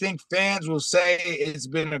 I think fans will say it's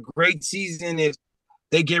been a great season if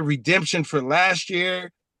they get redemption for last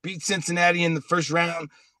year, beat Cincinnati in the first round,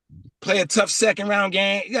 play a tough second round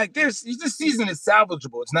game. Like this season is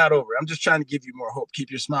salvageable. It's not over. I'm just trying to give you more hope. Keep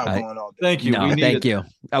your smile going all day. Thank you. No, thank you.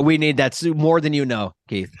 We need that more than you know,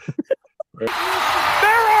 Keith. There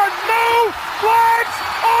are no flags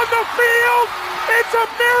on the field. It's a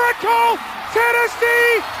miracle.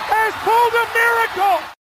 Tennessee has pulled a miracle.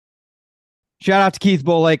 Shout out to Keith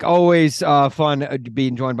Bulluck. Always fun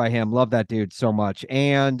being joined by him. Love that dude so much.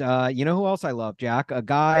 And you know who else I love, Jack? A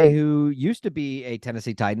guy who used to be a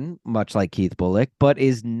Tennessee Titan, much like Keith Bulluck, but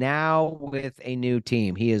is now with a new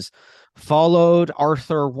team. He has followed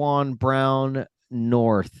Arthur Juan Brown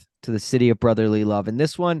north to the city of brotherly love. And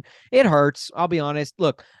this one, it hurts. I'll be honest.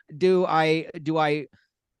 Look, I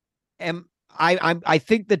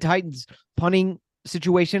think the Titans punting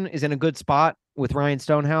situation is in a good spot with Ryan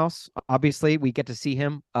Stonehouse. Obviously, we get to see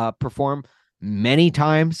him perform many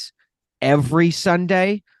times every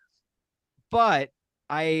Sunday, but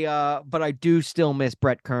I do still miss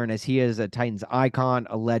Brett Kern, as he is a Titans icon,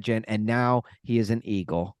 a legend, and now he is an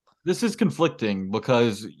Eagle. This is conflicting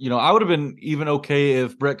because, I would have been even okay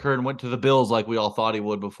if Brett Kern went to the Bills like we all thought he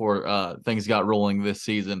would before things got rolling this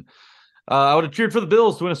season. I would have cheered for the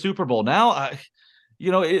Bills to win a Super Bowl. Now, I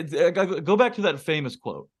go back to that famous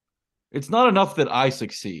quote. It's not enough that I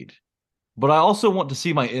succeed, but I also want to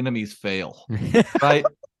see my enemies fail, right?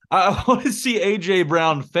 I want to see A.J.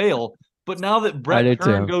 Brown fail, but now that Brett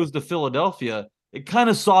Kern goes to Philadelphia, it kind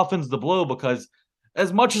of softens the blow, because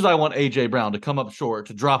as much as I want A.J. Brown to come up short,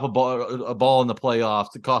 to drop a ball in the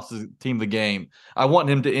playoffs, to cost the team the game, I want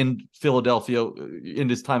him to end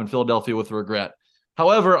his time in Philadelphia with regret.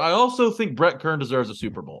 However, I also think Brett Kern deserves a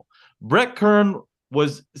Super Bowl. Brett Kern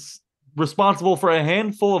was responsible for a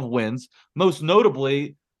handful of wins, most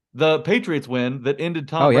notably the Patriots win that ended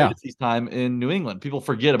Tom Brady's time in New England. People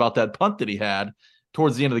forget about that punt that he had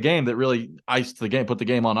towards the end of the game that really iced the game, put the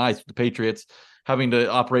game on ice, with the Patriots having to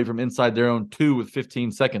operate from inside their own 2 with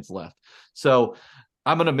 15 seconds left. So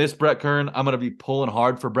I'm going to miss Brett Kern. I'm going to be pulling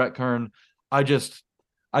hard for Brett Kern. I just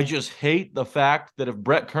hate the fact that if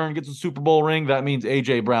Brett Kern gets a Super Bowl ring, that means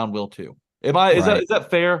A.J. Brown will too. Is that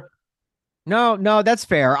fair? No, that's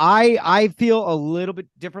fair. I feel a little bit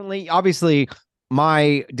differently. Obviously,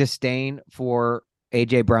 my disdain for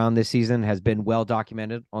A.J. Brown this season has been well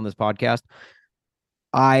documented on this podcast.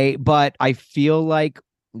 But I feel like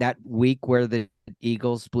that week where the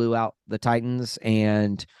Eagles blew out the Titans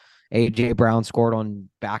and A.J. Brown scored on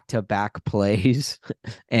back-to-back plays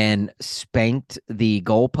and spanked the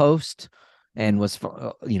goalpost and was,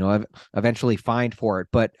 eventually fined for it.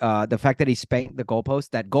 But the fact that he spanked the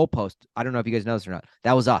goalpost, I don't know if you guys know this or not,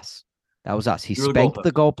 that was us. He spanked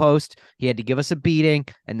the goalpost. He had to give us a beating,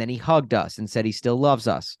 and then he hugged us and said he still loves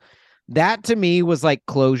us. That to me was like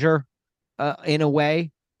closure, in a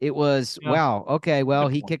way. It was, wow, okay, well,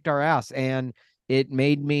 he kicked our ass, and it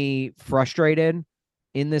made me frustrated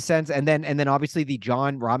in this sense. And then obviously the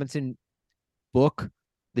John Robinson book,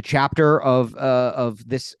 the chapter of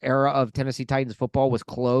this era of Tennessee Titans football, was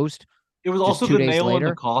closed. It was also the nail in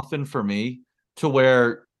the coffin for me, to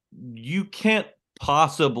where you can't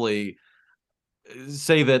possibly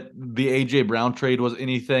say that the A.J. Brown trade was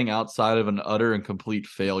anything outside of an utter and complete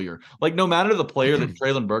failure. Like, no matter the player that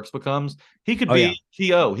Treylon Burks becomes, he could be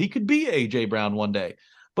T.O. He could be A.J. Brown one day.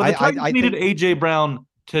 But the Titans needed A.J. Brown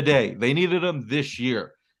today. They needed him this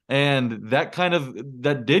year. And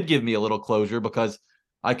that did give me a little closure, because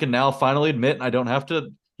I can now finally admit, and I don't have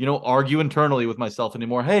to, argue internally with myself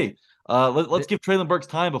anymore. Hey, let's give Treylon Burks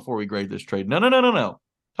time before we grade this trade. No.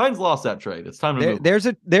 Titans lost that trade. It's time to move.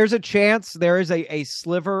 There's a chance. There is a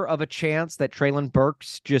sliver of a chance that Treylon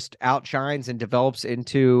Burks just outshines and develops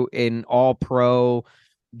into an all-pro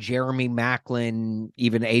Jeremy Maclin,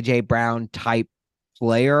 even A.J. Brown type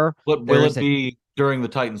player. But will it be during the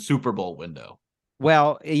Titans Super Bowl window?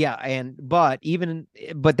 Well, yeah,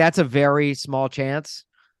 but that's a very small chance.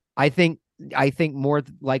 I think more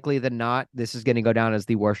likely than not, this is going to go down as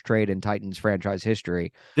the worst trade in Titans franchise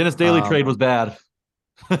history. Dennis Daly trade was bad.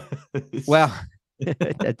 Well,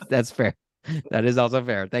 that's fair. That is also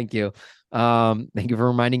fair. Thank you. Thank you for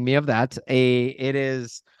reminding me of that. It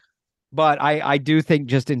is, but I do think,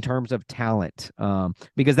 just in terms of talent,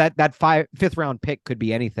 because that fifth round pick could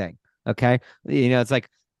be anything. Okay, it's like,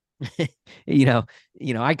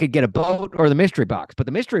 I could get a boat or the mystery box, but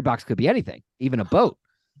the mystery box could be anything, even a boat.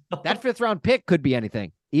 That fifth round pick could be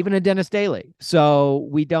anything, even a Dennis Daly. So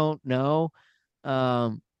we don't know.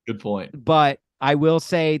 Good point. But I will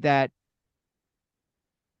say that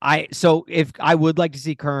if I would like to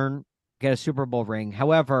see Kern get a Super Bowl ring,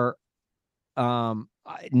 however,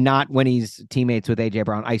 not when he's teammates with A.J.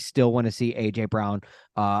 Brown. I still want to see A.J. Brown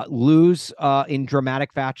lose in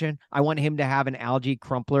dramatic fashion. I want him to have an Algie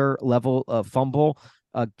Crumpler level of fumble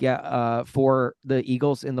for the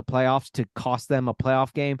Eagles in the playoffs to cost them a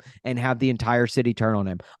playoff game and have the entire city turn on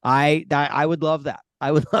him. I would love that.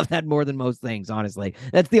 I would love that more than most things, honestly.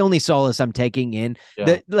 That's the only solace I'm taking in.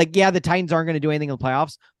 Yeah. The Titans aren't going to do anything in the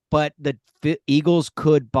playoffs, but the Eagles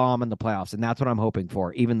could bomb in the playoffs, and that's what I'm hoping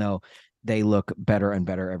for, even though they look better and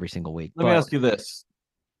better every single week. Let me ask you this.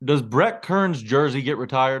 Does Brett Kern's jersey get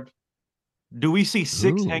retired? Do we see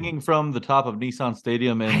 6 hanging from the top of Nissan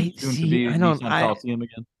Stadium and soon to be Nissan Coliseum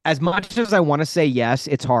again? As much as I want to say yes,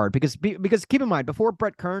 it's hard because keep in mind, before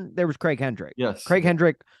Brett Kern, there was Craig Hendrick. Yes. Craig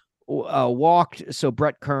Hendrick walked so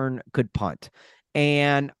Brett Kern could punt.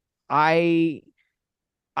 And I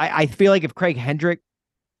feel like if Craig Hendrick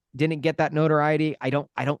didn't get that notoriety, I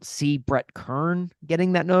don't see Brett Kern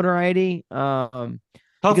getting that notoriety. Tough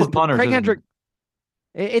with punters. Craig Hendrick,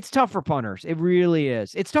 It's tough for punters. It really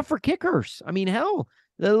is. It's tough for kickers. I mean, hell,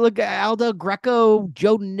 look at Aldo Greco,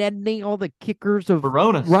 Joe Nedney, all the kickers of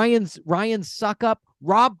Baronis. Ryan Suckup,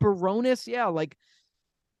 Rob Baronis. Yeah, like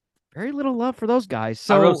very little love for those guys.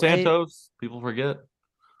 So Cairo Santos, people forget.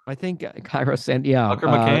 I think Cairo Santos, yeah. Tucker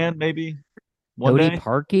McCann, maybe. Cody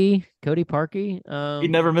Parkey. He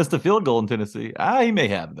never missed a field goal in Tennessee. He may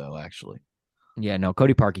have, though, actually. Yeah, no,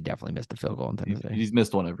 Cody Parkey definitely missed a field goal in Tennessee. He's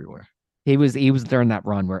missed one everywhere. He was during that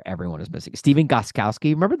run where everyone was missing. Steven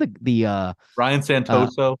Goskowski. Remember the Ryan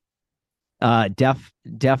Santoso?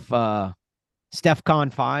 StefCon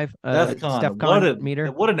 5. StefCon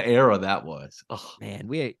meter. What an era that was. Oh, man,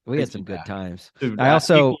 we had some good times. Dude, I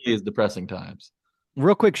also is depressing times.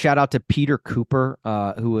 Real quick shout out to Peter Cooper,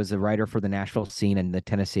 who was a writer for the Nashville scene and the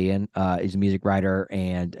Tennessean. He's a music writer,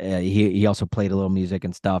 and he also played a little music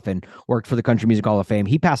and stuff, and worked for the Country Music Hall of Fame.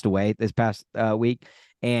 He passed away this past week,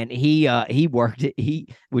 and he worked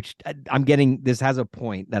which I'm getting. This has a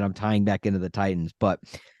point that I'm tying back into the Titans, but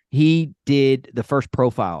he did the first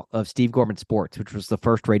profile of Steve Gorman Sports, which was the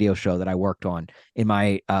first radio show that I worked on in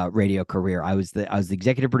my radio career. I was the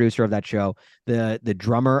executive producer of that show. The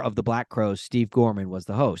drummer of the Black Crowes, Steve Gorman, was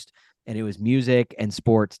the host. And it was music and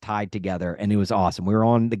sports tied together, and it was awesome. We were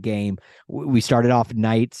on the game. We started off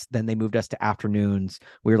nights, then they moved us to afternoons.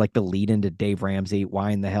 We were like the lead into Dave Ramsey. Why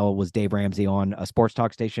in the hell was Dave Ramsey on a sports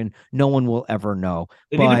talk station? No one will ever know.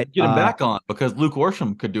 They need to get him back on, because Luke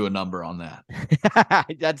Worsham could do a number on that.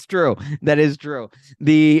 That's true. That is true.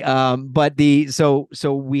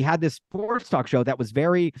 So we had this sports talk show that was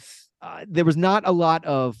very. There was not a lot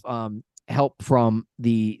of help from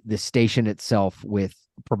the station itself with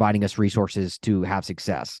providing us resources to have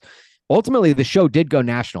success. Ultimately, the show did go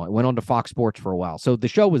national. It went on to Fox Sports for a while. So the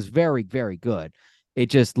show was very, very good. It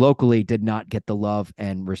just locally did not get the love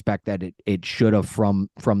and respect that it should have from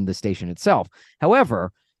the station itself.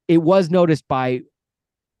 However, it was noticed by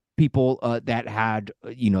people that had,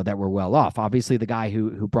 that were well off. Obviously, the guy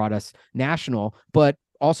who brought us national, but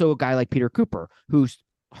also a guy like Peter Cooper, who's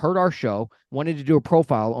heard our show, wanted to do a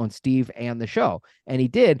profile on Steve and the show. And he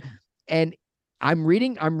did. And I'm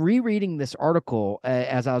rereading this article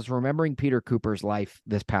as I was remembering Peter Cooper's life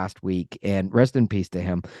this past week, and rest in peace to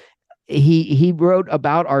him. He wrote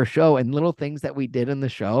about our show and little things that we did in the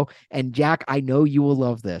show. And Jack, I know you will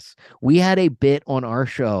love this. We had a bit on our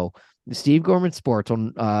show, Steve Gorman Sports,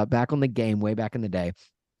 on back on the game way back in the day,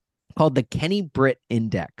 called the Kenny Britt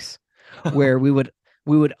Index, where we would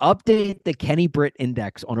update the Kenny Britt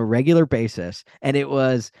Index on a regular basis, and it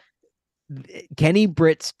was Kenny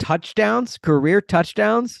Britt's career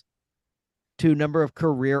touchdowns to number of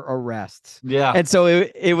career arrests. Yeah. And so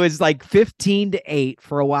it was like 15-8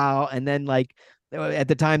 for a while. And then like at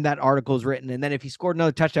the time that article was written, and then if he scored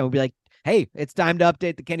another touchdown, we'd be like, hey, it's time to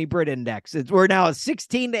update the Kenny Britt Index. We're now at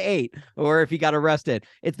 16-8. Or if he got arrested,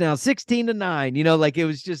 it's now 16-9. Like it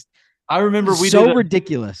was just, I remember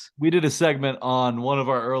ridiculous. We did a segment on one of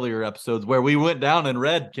our earlier episodes where we went down and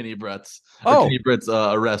read Kenny Britt's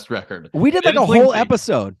arrest record. We did like a whole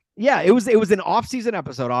episode. Yeah, it was an off-season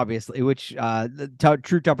episode, obviously, which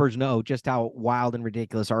true Tuppers know just how wild and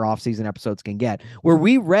ridiculous our off-season episodes can get, where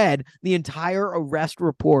we read the entire arrest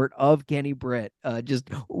report of Kenny Britt, just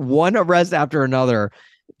one arrest after another.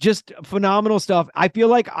 Just phenomenal stuff. I feel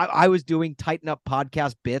like I was doing Tighten Up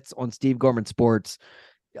podcast bits on Steve Gorman Sports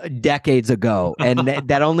decades ago, and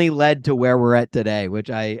that only led to where we're at today, which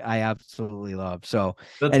I absolutely love. So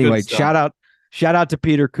that's anyway, shout out to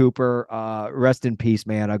Peter Cooper. Rest in peace,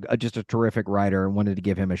 man. Just a terrific writer, and wanted to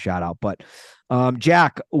give him a shout out. But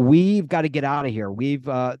Jack, we've got to get out of here. We've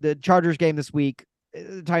the Chargers game this week.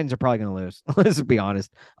 The Titans are probably going to lose. Let's be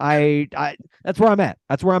honest. I that's where I'm at.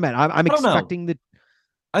 I'm expecting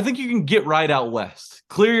I think you can get right out west.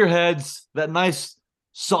 Clear your heads. That nice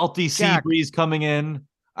salty sea breeze coming in.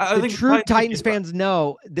 I think true Titans fans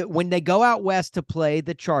know that when they go out west to play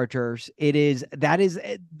the Chargers, that is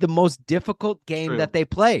the most difficult game that they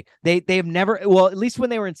play. They've never, well, at least when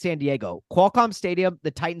they were in San Diego, Qualcomm Stadium,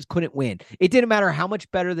 the Titans couldn't win. It didn't matter how much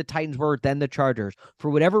better the Titans were than the Chargers. For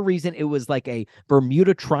whatever reason, it was like a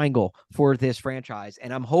Bermuda Triangle for this franchise.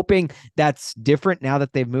 And I'm hoping that's different now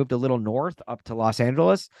that they've moved a little north up to Los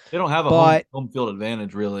Angeles. They don't have a home field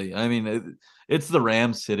advantage, really. I mean, it's the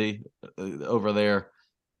Rams city over there.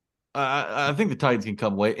 I think the Titans can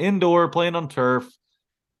come away indoor, playing on turf.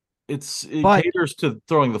 It caters to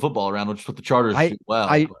throwing the football around, which is what the Chargers do well.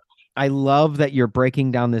 I love that you're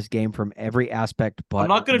breaking down this game from every aspect, but I'm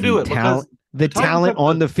not going to do it because the talent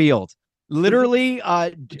on the field. Literally,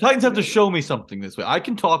 the Titans have to show me something this way. I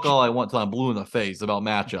can talk all I want till I'm blue in the face about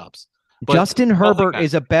matchups, But Justin Herbert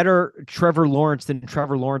is a better Trevor Lawrence than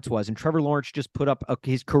Trevor Lawrence was, and Trevor Lawrence just put up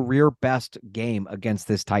his career best game against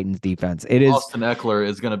this Titans defense. It is Austin Eckler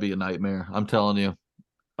is going to be a nightmare. I'm telling you.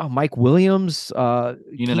 Oh, Mike Williams,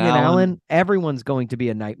 Keenan Allen, everyone's going to be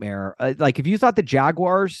a nightmare. Like if you thought the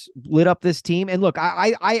Jaguars lit up this team, and look,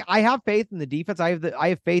 I have faith in the defense. I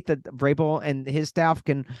have faith that Vrabel and his staff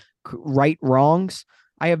can right wrongs.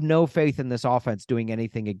 I have no faith in this offense doing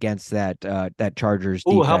anything against that Chargers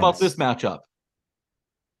defense. Oh, how about this matchup?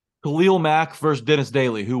 Khalil Mack versus Dennis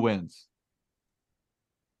Daly. Who wins?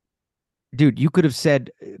 Dude, you could have said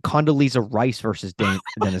Condoleezza Rice versus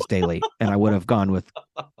Dennis Daly, and I would have gone with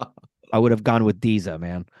Deeza,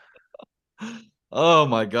 man. Oh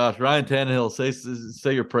my gosh, Ryan Tannehill,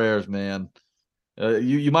 say your prayers, man.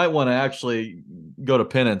 You might want to actually go to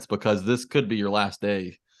penance because this could be your last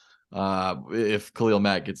day. If Khalil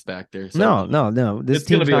Mack gets back there. So No. This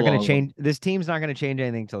team's not going to change. This team's not going to change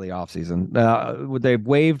anything till the offseason. They've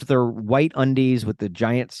waved their white undies with the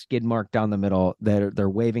giant skid mark down the middle. They're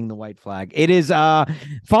waving the white flag. It is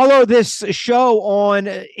follow this show on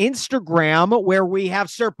Instagram where we have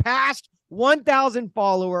surpassed 1,000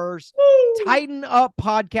 followers. Woo! Tighten Up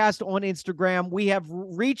Podcast on Instagram. We have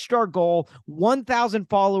reached our goal, 1,000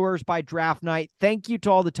 followers by draft night. Thank you to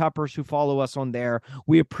all the Tuppers who follow us on there.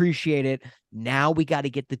 We appreciate it. Now we got to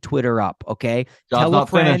get the Twitter up, okay? Tell a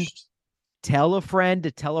friend. Finished. Tell a friend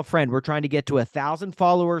to tell a friend. We're trying to get to 1,000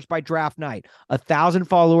 followers by draft night. 1,000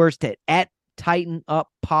 followers to @Tighten Up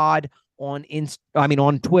Pod on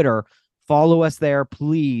Twitter. Follow us there,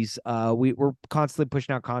 please. We're constantly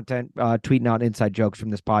pushing out content, tweeting out inside jokes from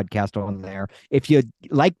this podcast on there. If you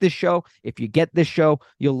like this show, if you get this show,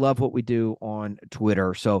 you'll love what we do on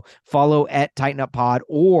Twitter. So follow @TightenUpPod,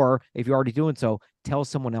 or if you're already doing so, tell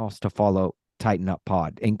someone else to follow Tighten Up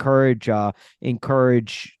Pod. Encourage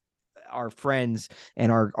our friends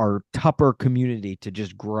and our Tupper community to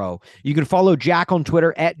just grow. You can follow Jack on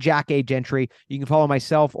Twitter @JackAGentry. You can follow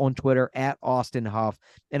myself on Twitter @AustinHuff.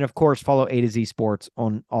 And of course, follow A to Z Sports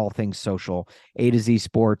on all things social.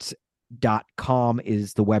 AtoZSports.com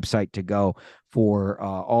is the website to go for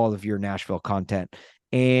all of your Nashville content.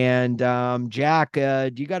 And Jack,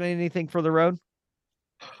 do you got anything for the road?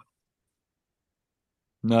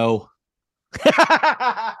 No.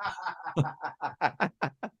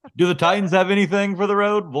 Do the Titans have anything for the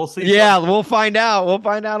road? We'll see. Yeah, we'll find out. We'll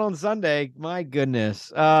find out on Sunday. My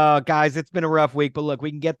goodness. Guys, it's been a rough week, but look,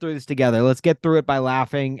 we can get through this together. Let's get through it by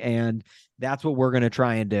laughing, and that's what we're going to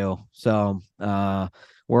try and do. So,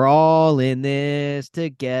 we're all in this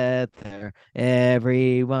together.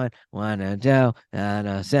 Everyone wanna do, and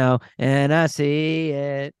I see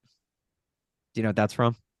it. Do you know what that's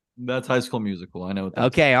from? That's High School Musical. I know.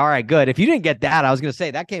 Okay. All right. Good. If you didn't get that, I was going to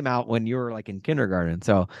say that came out when you were like in kindergarten.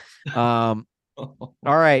 So, all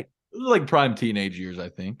right. It was like prime teenage years, I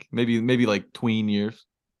think. Maybe like tween years.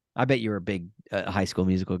 I bet you were a big High School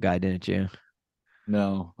Musical guy, didn't you?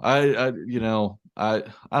 No, I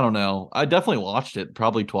don't know. I definitely watched it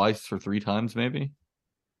probably twice or 3 times, maybe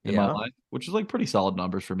in my life, which is like pretty solid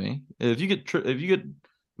numbers for me. If you get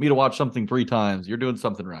me to watch something 3 times, you're doing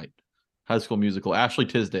something right. High School Musical. Ashley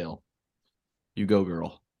Tisdale, you go,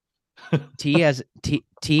 girl. T as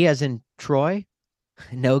in Troy?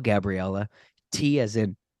 No, Gabriella. T as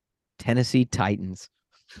in Tennessee Titans.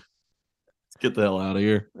 Let's get the hell out of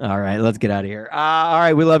here. All right, let's get out of here. All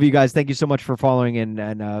right, we love you guys. Thank you so much for following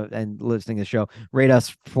and listening to the show. Rate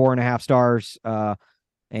us 4.5 stars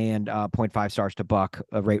and 0.5 stars to Buck.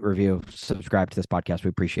 Rate, review, subscribe to this podcast. We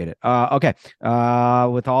appreciate it. Okay.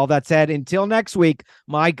 With all that said, until next week,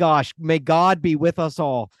 my gosh, may God be with us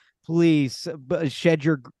all. Please shed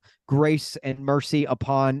your grace and mercy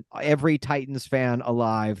upon every Titans fan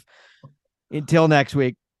alive. Until next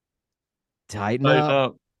week, tighten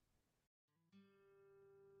up.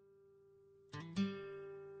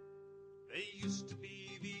 They used to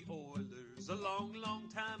be the Oilers a long, long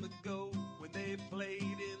time ago when they played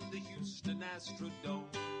in the Houston Astrodome.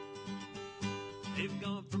 They've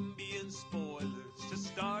gone from being spoilers to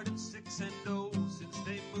starting 6-0 since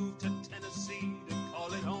they moved to Tennessee to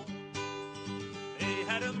call it home. They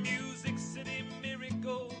had a Music City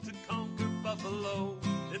miracle to conquer Buffalo.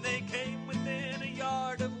 Then they came within a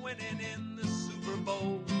yard of winning in the Super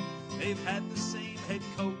Bowl. They've had the same head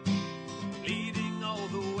coach leading all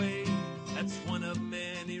the way. That's one of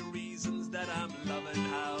many reasons that I'm loving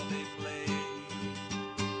how they play.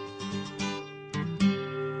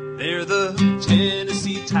 They're the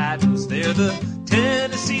Tennessee Titans. They're the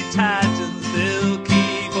Tennessee Titans. They'll